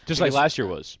wash. Just like last year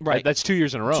was. Right. That's 2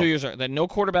 years in a row. 2 years that no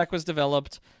quarterback was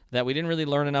developed, that we didn't really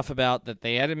learn enough about, that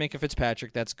they added Minka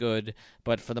Fitzpatrick. That's good.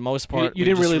 But for the most part, you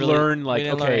didn't really learn,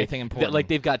 learn anything important.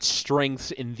 They've got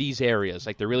strengths in these areas.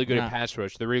 They're really good at pass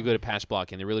rush. They're really good at pass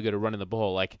blocking. They're really good at running the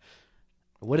ball.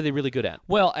 What are they really good at?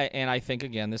 Well, and I think,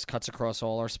 again, this cuts across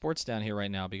all our sports down here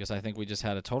right now because I think we just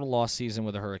had a total lost season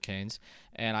with the Hurricanes,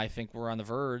 and I think we're on the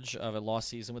verge of a lost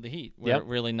season with the Heat, where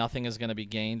really nothing is going to be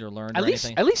gained or learned or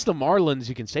anything. At least the Marlins,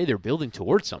 you can say they're building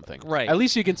towards something. Right. At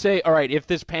least you can say, all right, if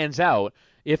this pans out,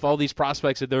 if all these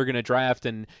prospects that they're going to draft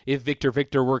and if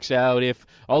Victor works out, if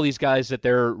all these guys that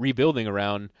they're rebuilding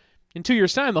around, in 2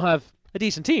 years' time they'll have a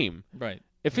decent team. Right.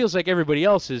 It feels like everybody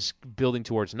else is building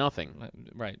towards nothing.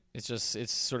 Right.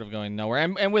 It's sort of going nowhere.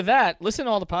 And with that, listen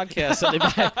to all the podcasts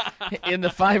that they've in the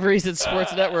 5 Reasons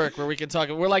Sports Network where we can talk.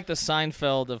 We're like the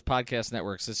Seinfeld of podcast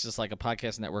networks. It's just like a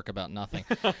podcast network about nothing.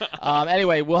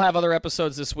 Anyway, we'll have other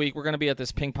episodes this week. We're going to be at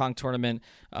this ping pong tournament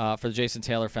for the Jason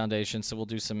Taylor Foundation, so we'll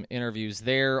do some interviews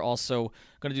there. Also,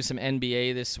 going to do some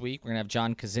NBA this week. We're going to have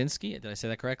John Krasinski. Did I say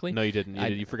that correctly? No, you didn't.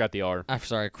 You forgot the R. I'm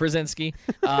sorry, Krasinski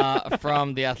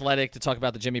from The Athletic to talk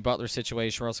about the Jimmy Butler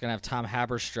situation. We're also going to have Tom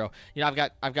Haberstroh. You know,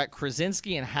 I've got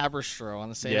Krasinski and Haberstroh on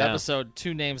the same episode.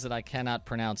 2 names that I cannot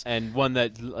pronounce. And one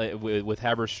that with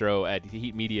Haberstroh at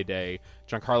Heat Media Day,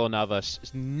 Giancarlo Navas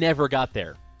never got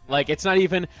there. Like, it's not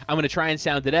even, I'm going to try and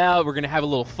sound it out, we're going to have a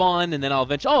little fun, and then I'll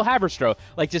eventually, Haberstroh.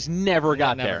 Like, just never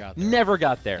got there. Never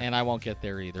got there. And I won't get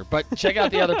there either. But check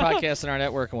out the other podcasts in our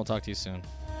network, and we'll talk to you soon.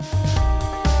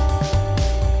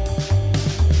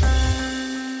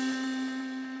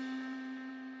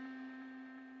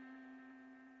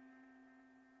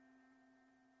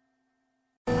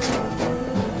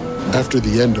 After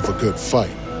the end of a good fight,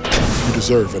 you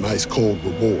deserve an ice-cold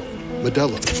reward.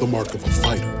 Modelo is the mark of a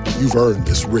fighter. You've earned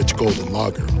this rich golden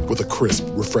lager with a crisp,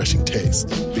 refreshing taste.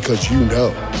 Because you know,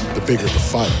 the bigger the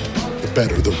fight, the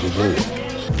better the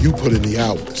reward. You put in the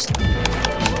hours,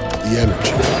 the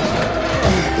energy,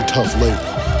 the tough labor.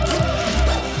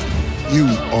 You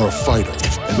are a fighter,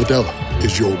 and Modelo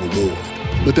is your reward.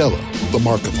 Modelo, the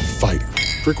mark of a fighter.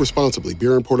 Drink responsibly.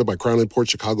 Beer imported by Crown Imports,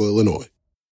 Chicago, Illinois.